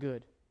did it for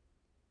good."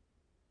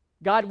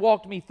 God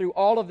walked me through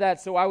all of that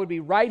so I would be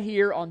right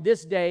here on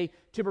this day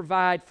to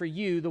provide for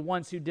you, the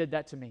ones who did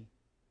that to me.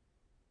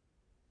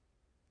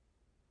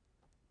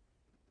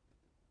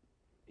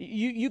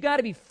 You got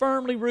to be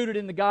firmly rooted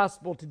in the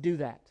gospel to do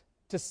that,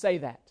 to say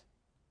that,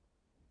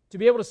 to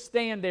be able to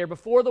stand there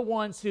before the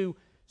ones who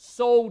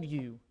sold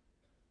you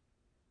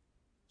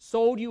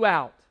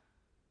out,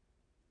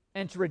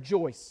 and to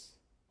rejoice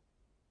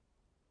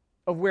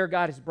of where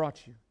God has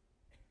brought you.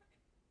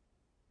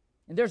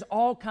 And there's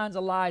all kinds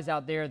of lies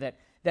out there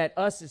that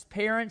us as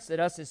parents, that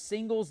us as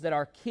singles, that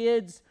our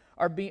kids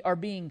are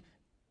being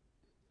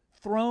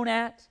thrown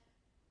at.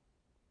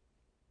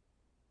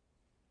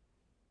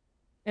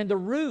 And the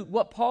root,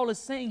 what Paul is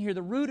saying here,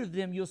 the root of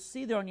them, you'll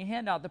see there on your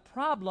handout, the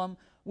problem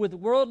with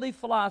worldly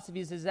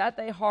philosophies is at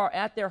their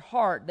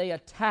heart, they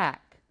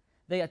attack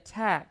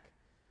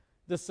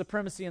the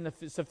supremacy and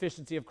the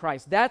sufficiency of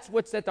Christ. That's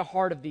what's at the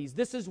heart of these.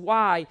 This is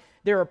why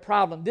they're a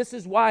problem. This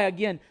is why,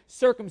 again,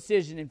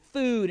 circumcision and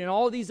food and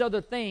all these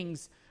other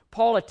things,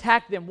 Paul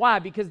attacked them. Why?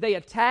 Because they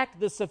attack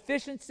the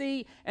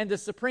sufficiency and the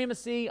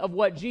supremacy of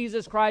what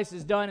Jesus Christ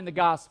has done in the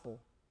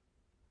gospel.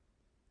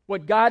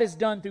 What God has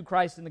done through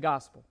Christ in the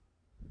gospel.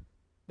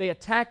 They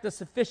attack the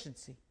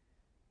sufficiency.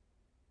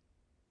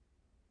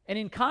 And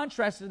in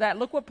contrast to that,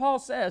 look what Paul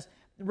says.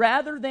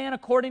 Rather than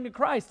according to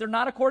Christ. They're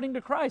not according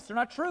to Christ. They're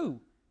not true.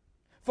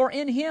 For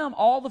in Him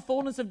all the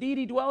fullness of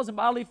deity dwells in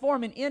bodily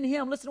form. And in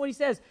Him, listen to what he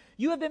says,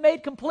 you have been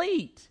made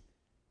complete.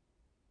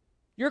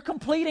 You're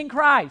complete in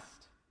Christ.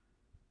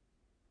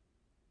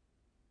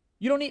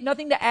 You don't need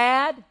nothing to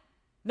add,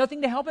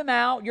 nothing to help Him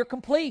out. You're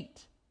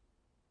complete.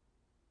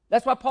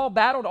 That's why Paul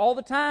battled all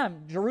the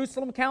time.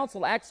 Jerusalem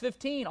Council, Acts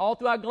 15, all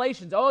throughout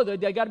Galatians. Oh,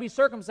 they got to be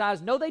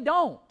circumcised. No, they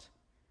don't.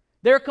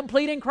 They're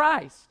complete in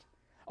Christ.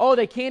 Oh,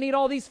 they can't eat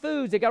all these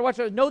foods. They got to watch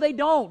those. No, they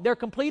don't. They're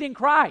complete in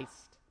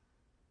Christ.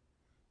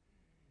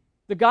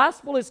 The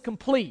gospel is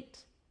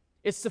complete.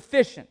 It's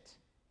sufficient.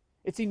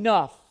 It's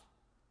enough.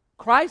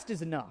 Christ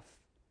is enough.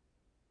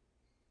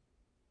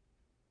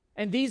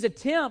 And these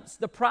attempts,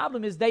 the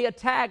problem is they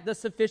attack the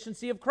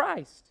sufficiency of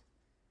Christ.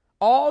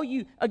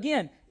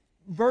 Again,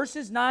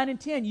 verses 9 and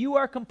 10, you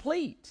are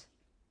complete.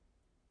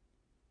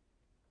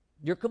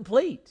 You're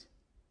complete.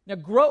 Now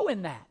grow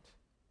in that.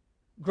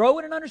 Grow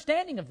in an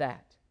understanding of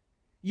that.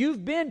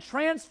 You've been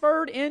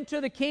transferred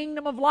into the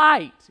kingdom of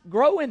light.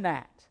 Grow in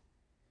that.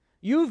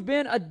 You've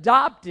been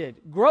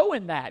adopted. Grow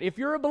in that. If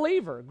you're a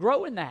believer,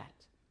 grow in that.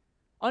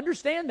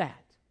 Understand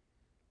that.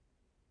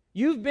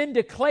 You've been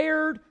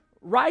declared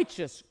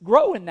righteous.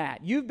 Grow in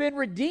that. You've been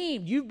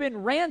redeemed. You've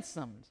been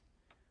ransomed.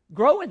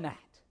 Grow in that.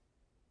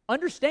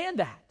 Understand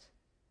that.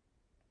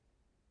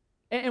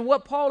 And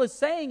what Paul is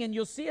saying, and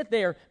you'll see it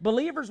there,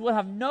 believers will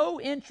have no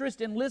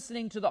interest in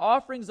listening to the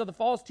offerings of the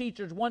false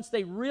teachers once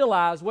they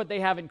realize what they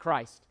have in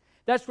Christ.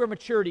 That's where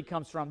maturity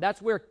comes from.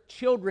 That's where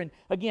children,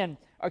 again,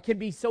 can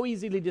be so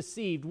easily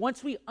deceived.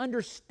 Once we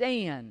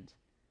understand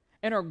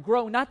and are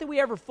growing, not that we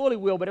ever fully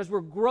will, but as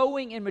we're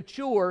growing and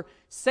mature,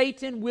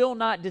 Satan will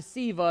not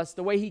deceive us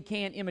the way he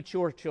can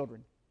immature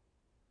children.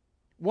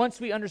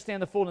 Once we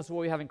understand the fullness of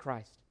what we have in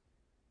Christ.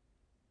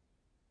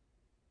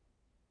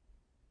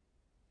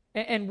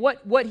 And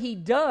what he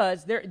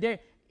does there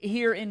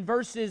here in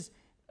verses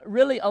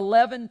really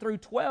 11 through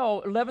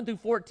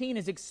 14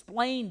 is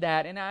explained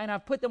that. And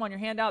I've put them on your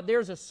handout.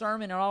 There's a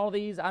sermon in all of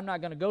these. I'm not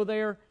going to go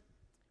there.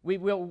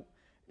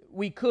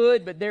 We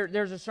could, but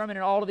there's a sermon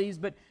in all of these.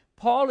 But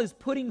Paul is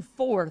putting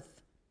forth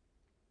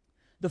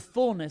the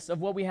fullness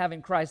of what we have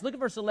in Christ. Look at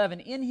verse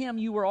 11. In him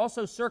you were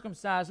also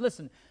circumcised,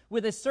 listen,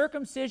 with a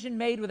circumcision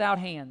made without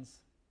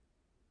hands,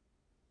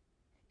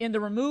 in the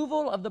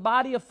removal of the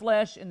body of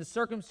flesh in the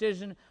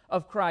circumcision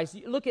of Christ.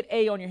 Look at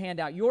A on your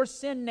handout. Your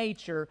sin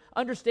nature,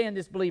 understand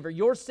this, believer,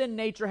 your sin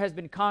nature has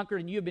been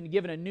conquered and you have been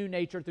given a new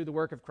nature through the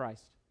work of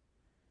Christ.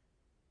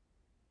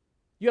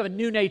 You have a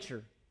new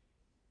nature.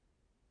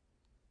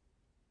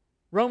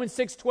 Romans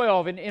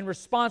 6:12, in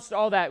response to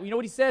all that, you know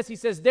what he says? He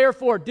says,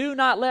 therefore, do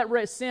not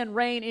let sin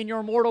reign in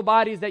your mortal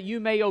bodies that you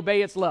may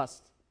obey its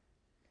lust.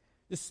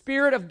 The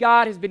Spirit of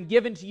God has been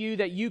given to you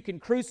that you can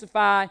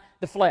crucify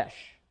the flesh.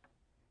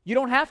 You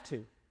don't have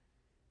to.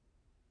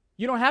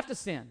 You don't have to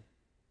sin.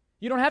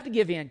 You don't have to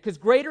give in, because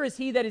greater is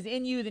He that is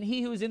in you than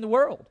he who is in the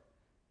world.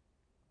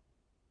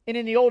 And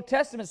in the Old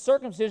Testament,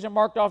 circumcision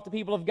marked off the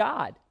people of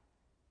God.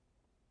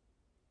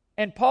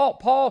 And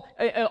Paul,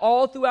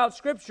 all throughout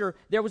Scripture,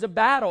 there was a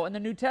battle in the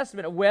New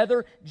Testament of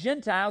whether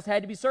Gentiles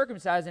had to be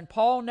circumcised. And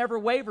Paul never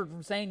wavered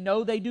from saying,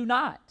 no, they do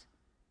not.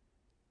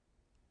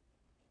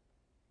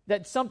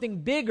 That something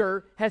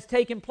bigger has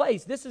taken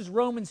place. This is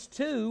Romans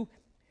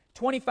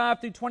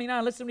 2:25 through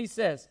 29. Listen to what he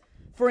says.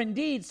 For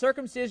indeed,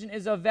 circumcision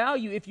is of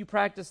value if you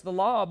practice the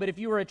law, but if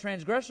you are a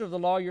transgressor of the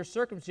law, your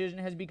circumcision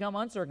has become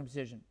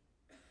uncircumcision.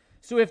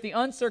 So if the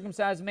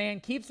uncircumcised man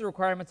keeps the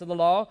requirements of the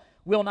law,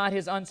 will not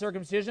his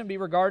uncircumcision be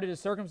regarded as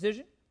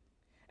circumcision?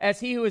 As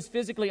he who is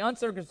physically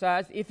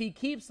uncircumcised, if he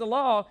keeps the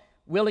law,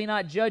 will he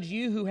not judge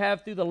you who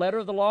have through the letter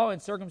of the law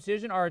and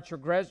circumcision are a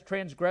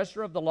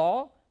transgressor of the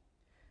law?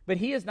 But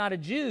he is not a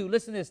Jew.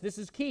 Listen to this. This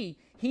is key.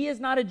 He is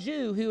not a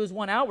Jew who is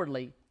one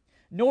outwardly,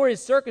 nor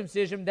is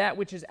circumcision that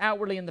which is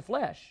outwardly in the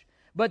flesh.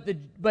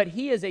 But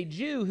he is a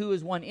Jew who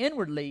is one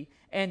inwardly,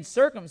 and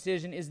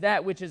circumcision is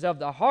that which is of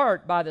the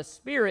heart by the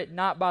Spirit,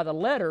 not by the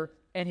letter,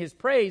 and his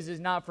praise is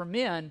not from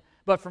men,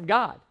 but from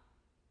God.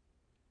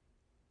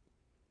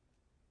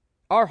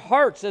 Our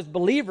hearts as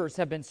believers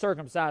have been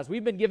circumcised.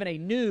 We've been given a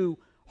new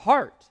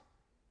heart.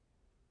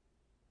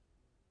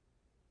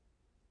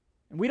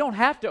 And we don't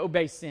have to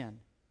obey sin.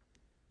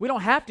 We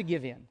don't have to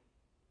give in.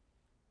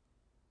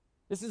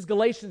 This is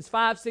Galatians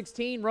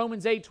 5:16,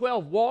 Romans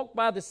 8:12. Walk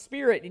by the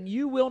Spirit, and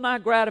you will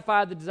not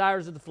gratify the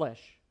desires of the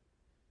flesh.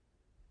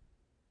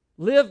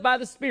 Live by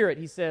the Spirit,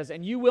 he says,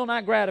 and you will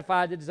not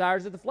gratify the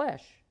desires of the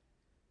flesh.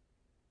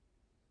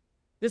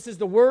 This is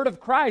the word of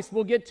Christ.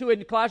 We'll get to it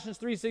in Colossians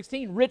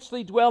 3:16,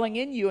 richly dwelling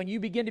in you, and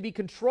you begin to be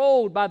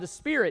controlled by the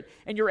Spirit,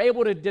 and you're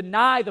able to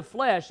deny the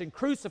flesh and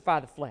crucify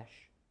the flesh.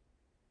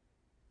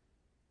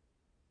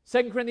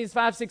 2 Corinthians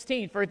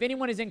 5:16, for if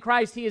anyone is in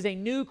Christ, he is a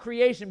new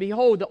creation.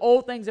 Behold, the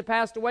old things have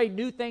passed away,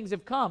 new things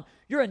have come.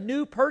 You're a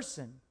new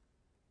person.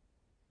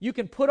 You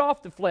can put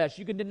off the flesh.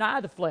 You can deny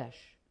the flesh.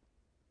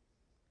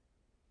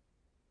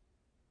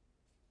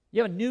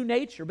 You have a new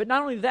nature. But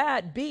not only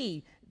that,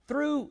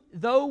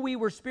 though we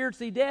were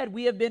spiritually dead,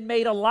 we have been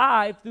made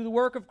alive through the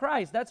work of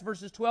Christ. That's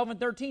verses 12 and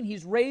 13.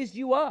 He's raised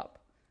you up.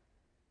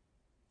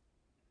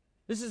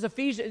 This is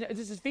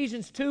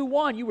Ephesians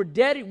 2:1. You were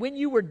dead when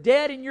you were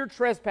dead in your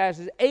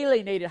trespasses,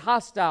 alienated,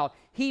 hostile.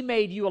 He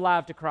made you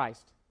alive to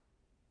Christ.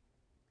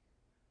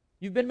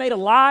 You've been made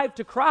alive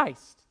to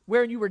Christ,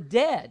 wherein you were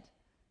dead.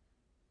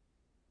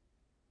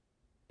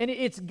 And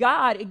it's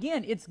God,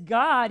 again, it's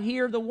God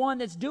here, the one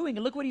that's doing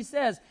it. Look what he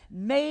says,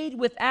 made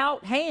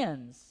without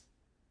hands.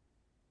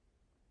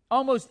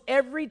 Almost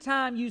every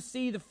time you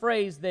see the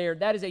phrase there,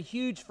 that is a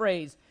huge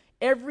phrase.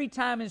 Every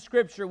time in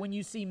Scripture when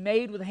you see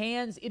made with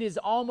hands, it is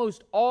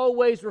almost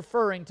always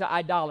referring to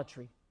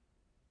idolatry.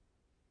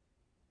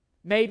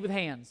 Made with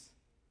hands.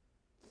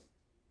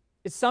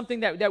 It's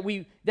something that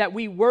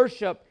we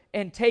worship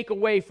and take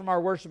away from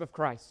our worship of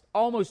Christ.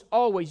 Almost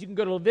always. You can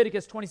go to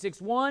Leviticus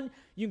 26:1.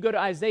 You can go to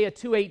Isaiah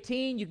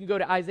 2:18. You can go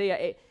to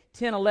Isaiah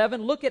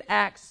 10:11. Look at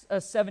Acts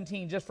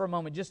 17 just for a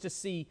moment, just to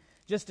see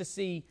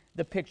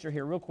the picture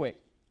here real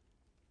quick.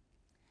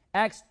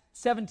 Acts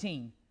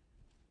 17,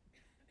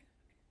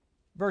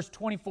 verse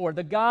 24.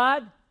 The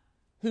God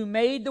who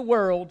made the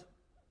world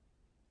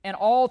and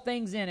all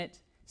things in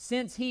it,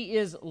 since He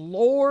is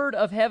Lord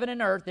of heaven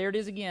and earth, there it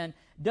is again,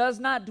 does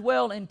not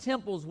dwell in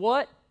temples,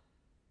 what?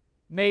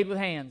 Made with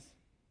hands.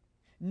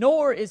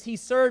 Nor is He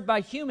served by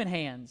human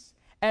hands,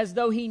 as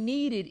though He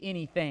needed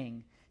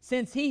anything,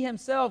 since He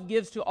Himself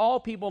gives to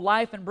all people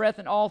life and breath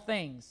and all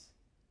things.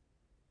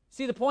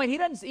 See the point? He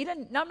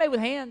doesn't not made with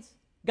hands.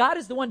 God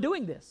is the one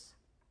doing this.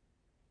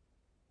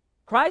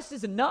 Christ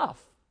is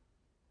enough.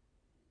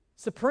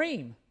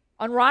 Supreme.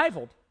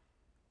 Unrivaled.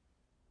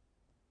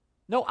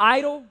 No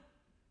idol,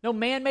 no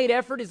man-made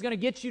effort is going to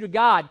get you to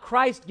God.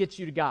 Christ gets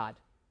you to God.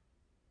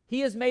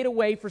 He has made a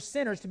way for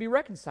sinners to be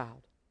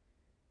reconciled.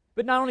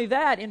 But not only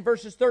that, in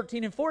verses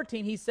 13 and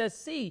 14, he says,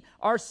 see,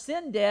 our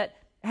sin debt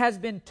has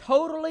been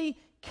totally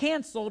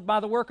canceled by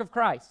the work of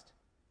Christ.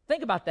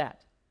 Think about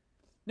that.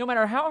 No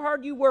matter how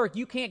hard you work,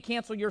 you can't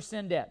cancel your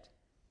sin debt.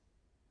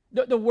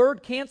 The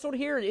word canceled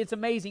here, it's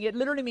amazing. It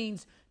literally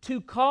means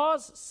to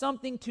cause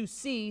something to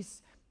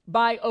cease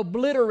by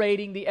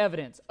obliterating the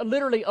evidence.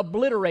 Literally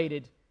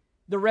obliterated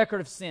the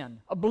record of sin.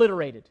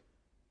 Obliterated.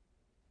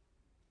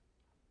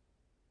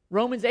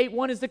 Romans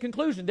 8:1 is the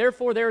conclusion.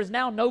 Therefore, there is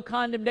now no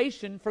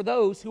condemnation for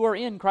those who are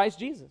in Christ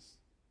Jesus.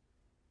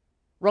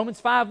 Romans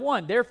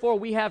 5:1, therefore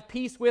we have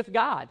peace with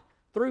God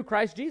through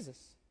Christ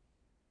Jesus.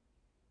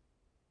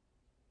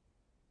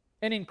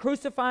 And in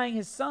crucifying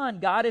His Son,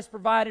 God has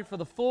provided for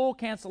the full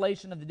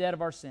cancellation of the debt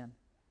of our sin.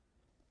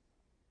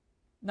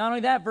 Not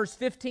only that, verse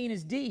 15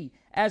 is D.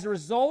 As a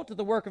result of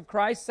the work of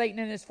Christ, Satan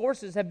and his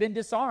forces have been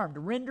disarmed,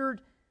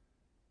 rendered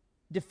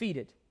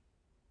defeated.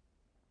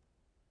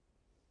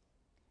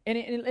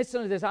 And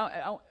listen to this.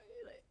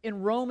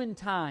 In Roman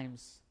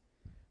times,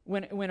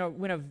 when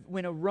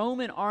a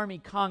Roman army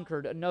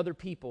conquered another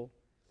people,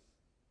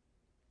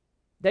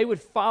 they would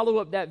follow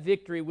up that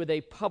victory with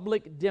a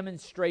public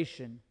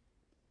demonstration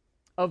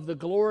of the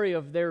glory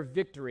of their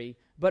victory,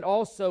 but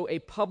also a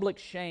public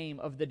shame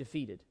of the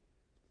defeated.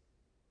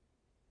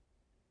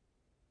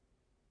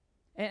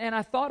 And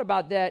I thought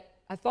about that.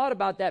 I thought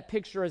about that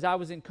picture as I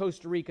was in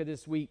Costa Rica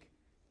this week,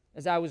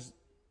 as I was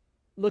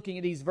looking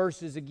at these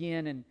verses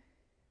again. And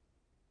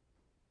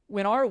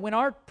when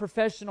our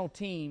professional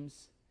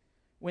teams,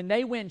 when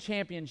they win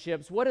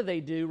championships, what do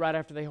they do right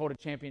after they hold a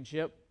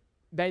championship?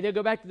 They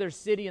go back to their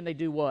city and they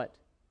do what?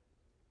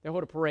 They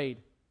hold a parade.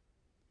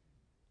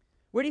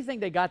 Where do you think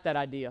they got that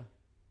idea?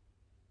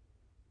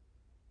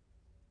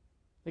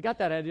 They got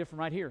that idea from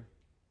right here.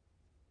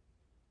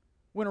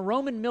 When a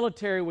Roman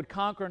military would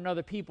conquer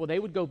another people, they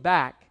would go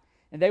back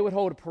and they would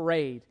hold a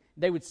parade.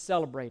 They would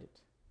celebrate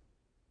it.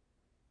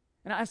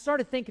 And I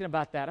started thinking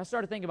about that.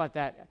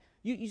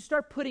 You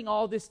start putting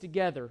all this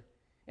together.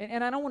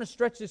 And I don't want to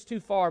stretch this too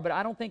far, but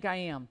I don't think I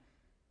am.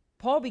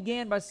 Paul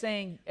began by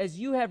saying, as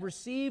you have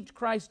received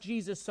Christ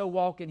Jesus, so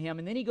walk in Him.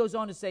 And then he goes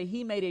on to say,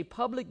 He made a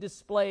public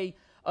display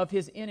of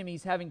His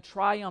enemies, having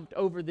triumphed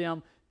over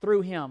them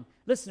through Him.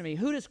 Listen to me.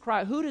 Who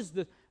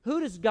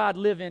does God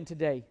live in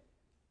today?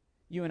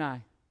 You and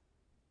I.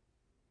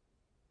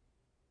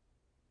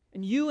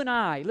 And you and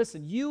I,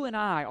 listen, you and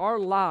I, our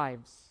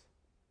lives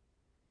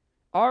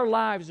are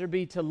to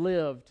be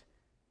lived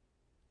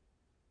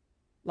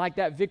like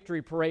that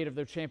victory parade of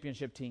their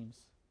championship teams.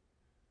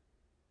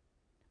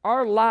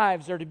 Our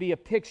lives are to be a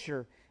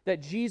picture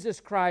that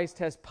Jesus Christ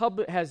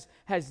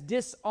has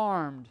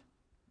disarmed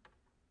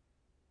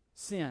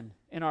sin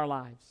in our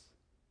lives.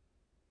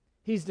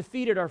 He's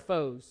defeated our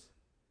foes.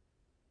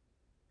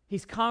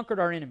 He's conquered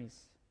our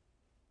enemies.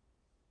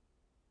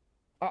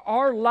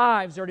 Our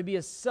lives are to be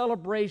a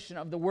celebration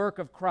of the work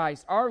of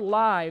Christ. Our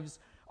lives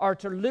are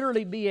to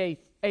literally be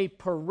a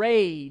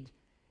parade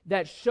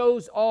that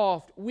shows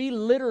off. We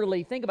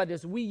literally, think about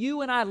this,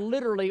 you and I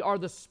literally are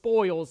the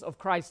spoils of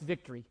Christ's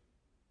victory.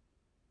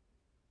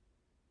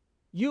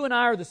 You and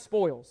I are the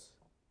spoils.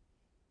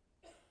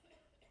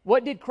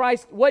 What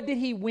did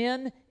He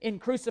win in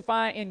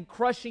crucifying, in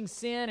crushing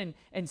sin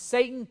and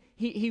Satan?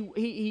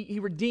 He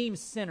redeems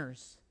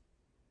sinners.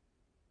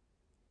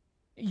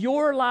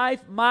 Your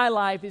life, my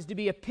life, is to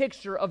be a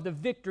picture of the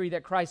victory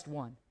that Christ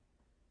won.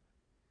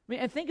 I mean,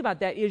 and think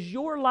about that. Is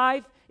your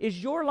life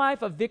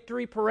a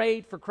victory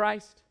parade for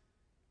Christ?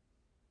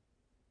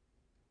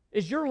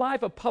 Is your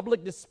life a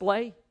public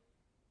display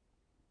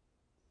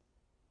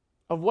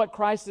of what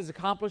Christ has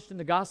accomplished in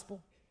the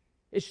gospel?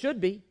 It should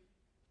be.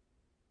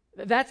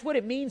 That's what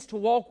it means to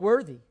walk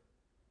worthy.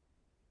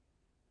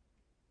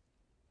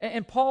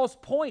 And Paul's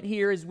point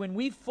here is when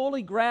we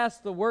fully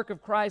grasp the work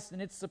of Christ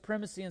and its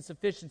supremacy and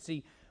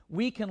sufficiency,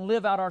 we can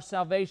live out our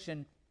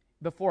salvation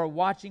before a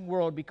watching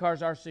world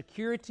because our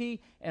security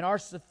and our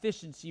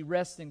sufficiency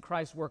rests in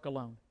Christ's work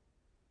alone.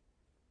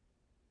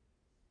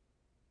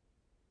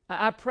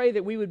 I pray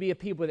that we would be a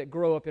people that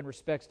grow up in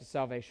respects to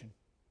salvation.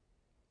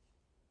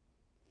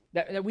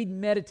 That we'd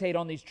meditate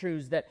on these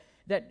truths, that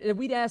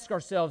we'd ask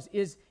ourselves,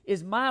 is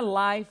my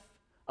life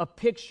a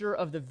picture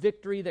of the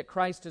victory that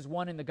Christ has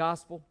won in the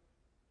gospel?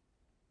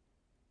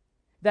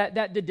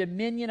 That the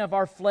dominion of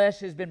our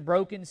flesh has been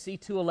broken, see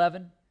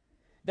 2:11.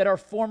 That our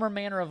former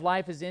manner of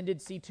life has ended,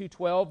 see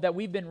 2:12. That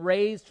we've been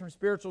raised from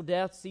spiritual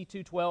death, see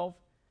 2:12.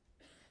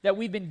 That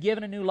we've been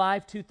given a new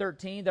life,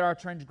 2:13. That our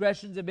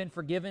transgressions have been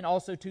forgiven,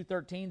 also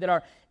 2:13. That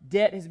our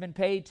debt has been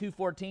paid,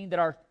 2:14. That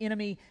our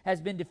enemy has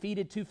been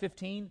defeated,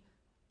 2:15.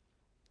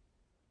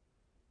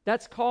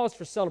 That's cause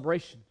for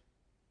celebration.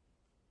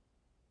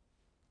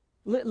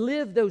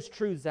 Live those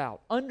truths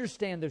out.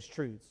 Understand those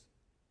truths.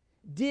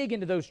 Dig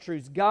into those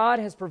truths. God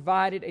has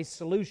provided a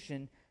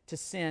solution to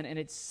sin, and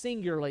it's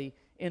singularly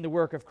in the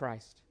work of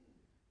Christ.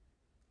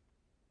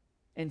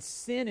 And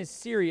sin is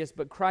serious,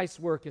 but Christ's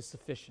work is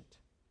sufficient.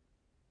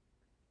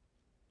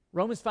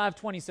 Romans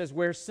 5:20 says,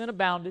 where sin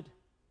abounded,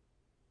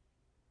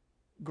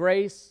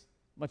 grace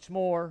much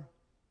more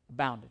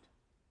abounded.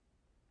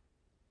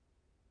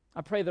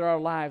 I pray that our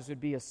lives would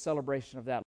be a celebration of that.